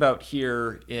 talked about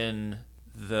here in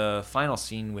the final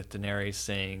scene with Daenerys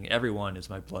saying, everyone is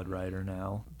my blood rider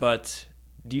now. But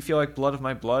do you feel like Blood of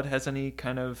My Blood has any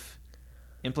kind of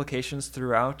implications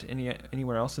throughout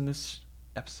anywhere else in this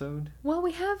episode? Well,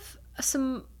 we have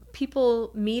some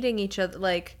people meeting each other,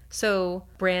 like, so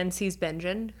Bran sees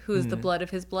Benjen, who is the blood of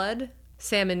his blood.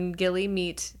 Sam and Gilly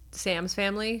meet Sam's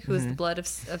family, who is the blood of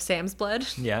Sam's blood.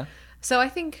 Yeah. So I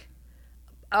think,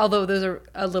 although those are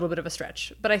a little bit of a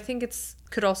stretch, but I think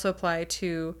could also apply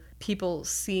to people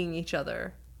seeing each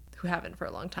other who haven't for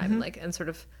a long time, and sort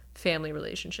of family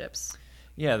relationships.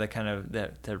 Yeah, the kind of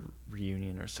that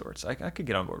reunion or sorts. I could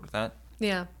get on board with that.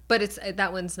 Yeah, but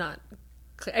that one's not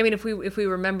clear. I mean, if we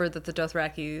remember that the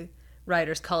Dothraki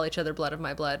riders call each other blood of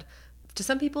my blood, to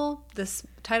some people this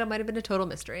title might have been a total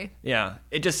mystery. Yeah,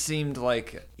 it just seemed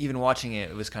like, even watching it,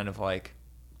 it was kind of like,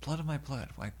 blood of my blood.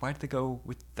 Like, why did they go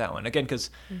with that one? Again, because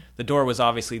the door was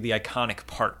obviously the iconic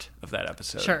part of that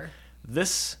episode. Sure.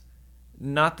 This,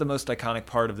 not the most iconic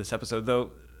part of this episode,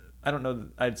 though. I don't know,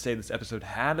 I'd say this episode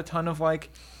had a ton of, like,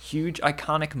 huge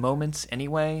iconic moments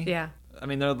anyway. Yeah. I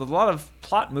mean, there are a lot of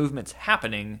plot movements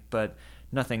happening, but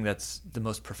nothing that's the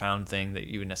most profound thing that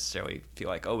you would necessarily feel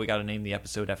like, oh, we got to name the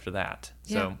episode after that.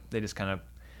 Yeah. So they just kind of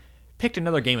picked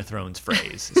another Game of Thrones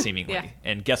phrase, seemingly. Yeah.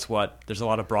 And guess what? There's a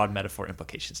lot of broad metaphor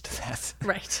implications to that.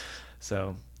 Right.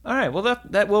 So, all right. Well,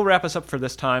 that will wrap us up for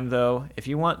this time, though. If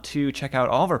you want to check out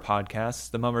all of our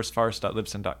podcasts,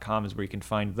 themummersfarce.libsyn.com is where you can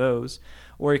find those.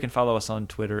 Or you can follow us on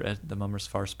Twitter at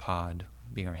themummersfarcepod,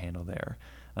 being our handle there.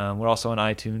 We're also on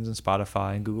iTunes and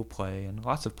Spotify and Google Play and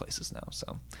lots of places now.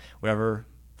 So wherever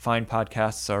fine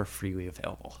podcasts are freely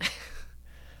available.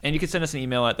 And you can send us an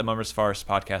email at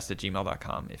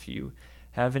themummersfarcepodcast@gmail.com if you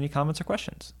have any comments or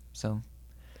questions. So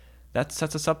that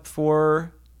sets us up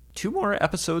for 2 more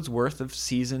episodes worth of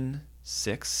Season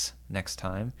 6 next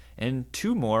time, and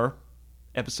 2 more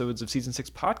episodes of Season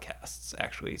 6 podcasts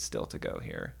actually still to go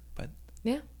here. But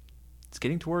yeah, it's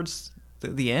getting towards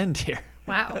the end here.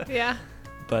 Wow. Yeah.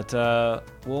 But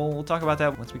we'll talk about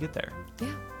that once we get there.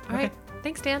 Yeah. All right.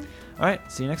 Thanks, Dan. All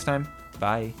right. See you next time.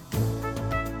 Bye.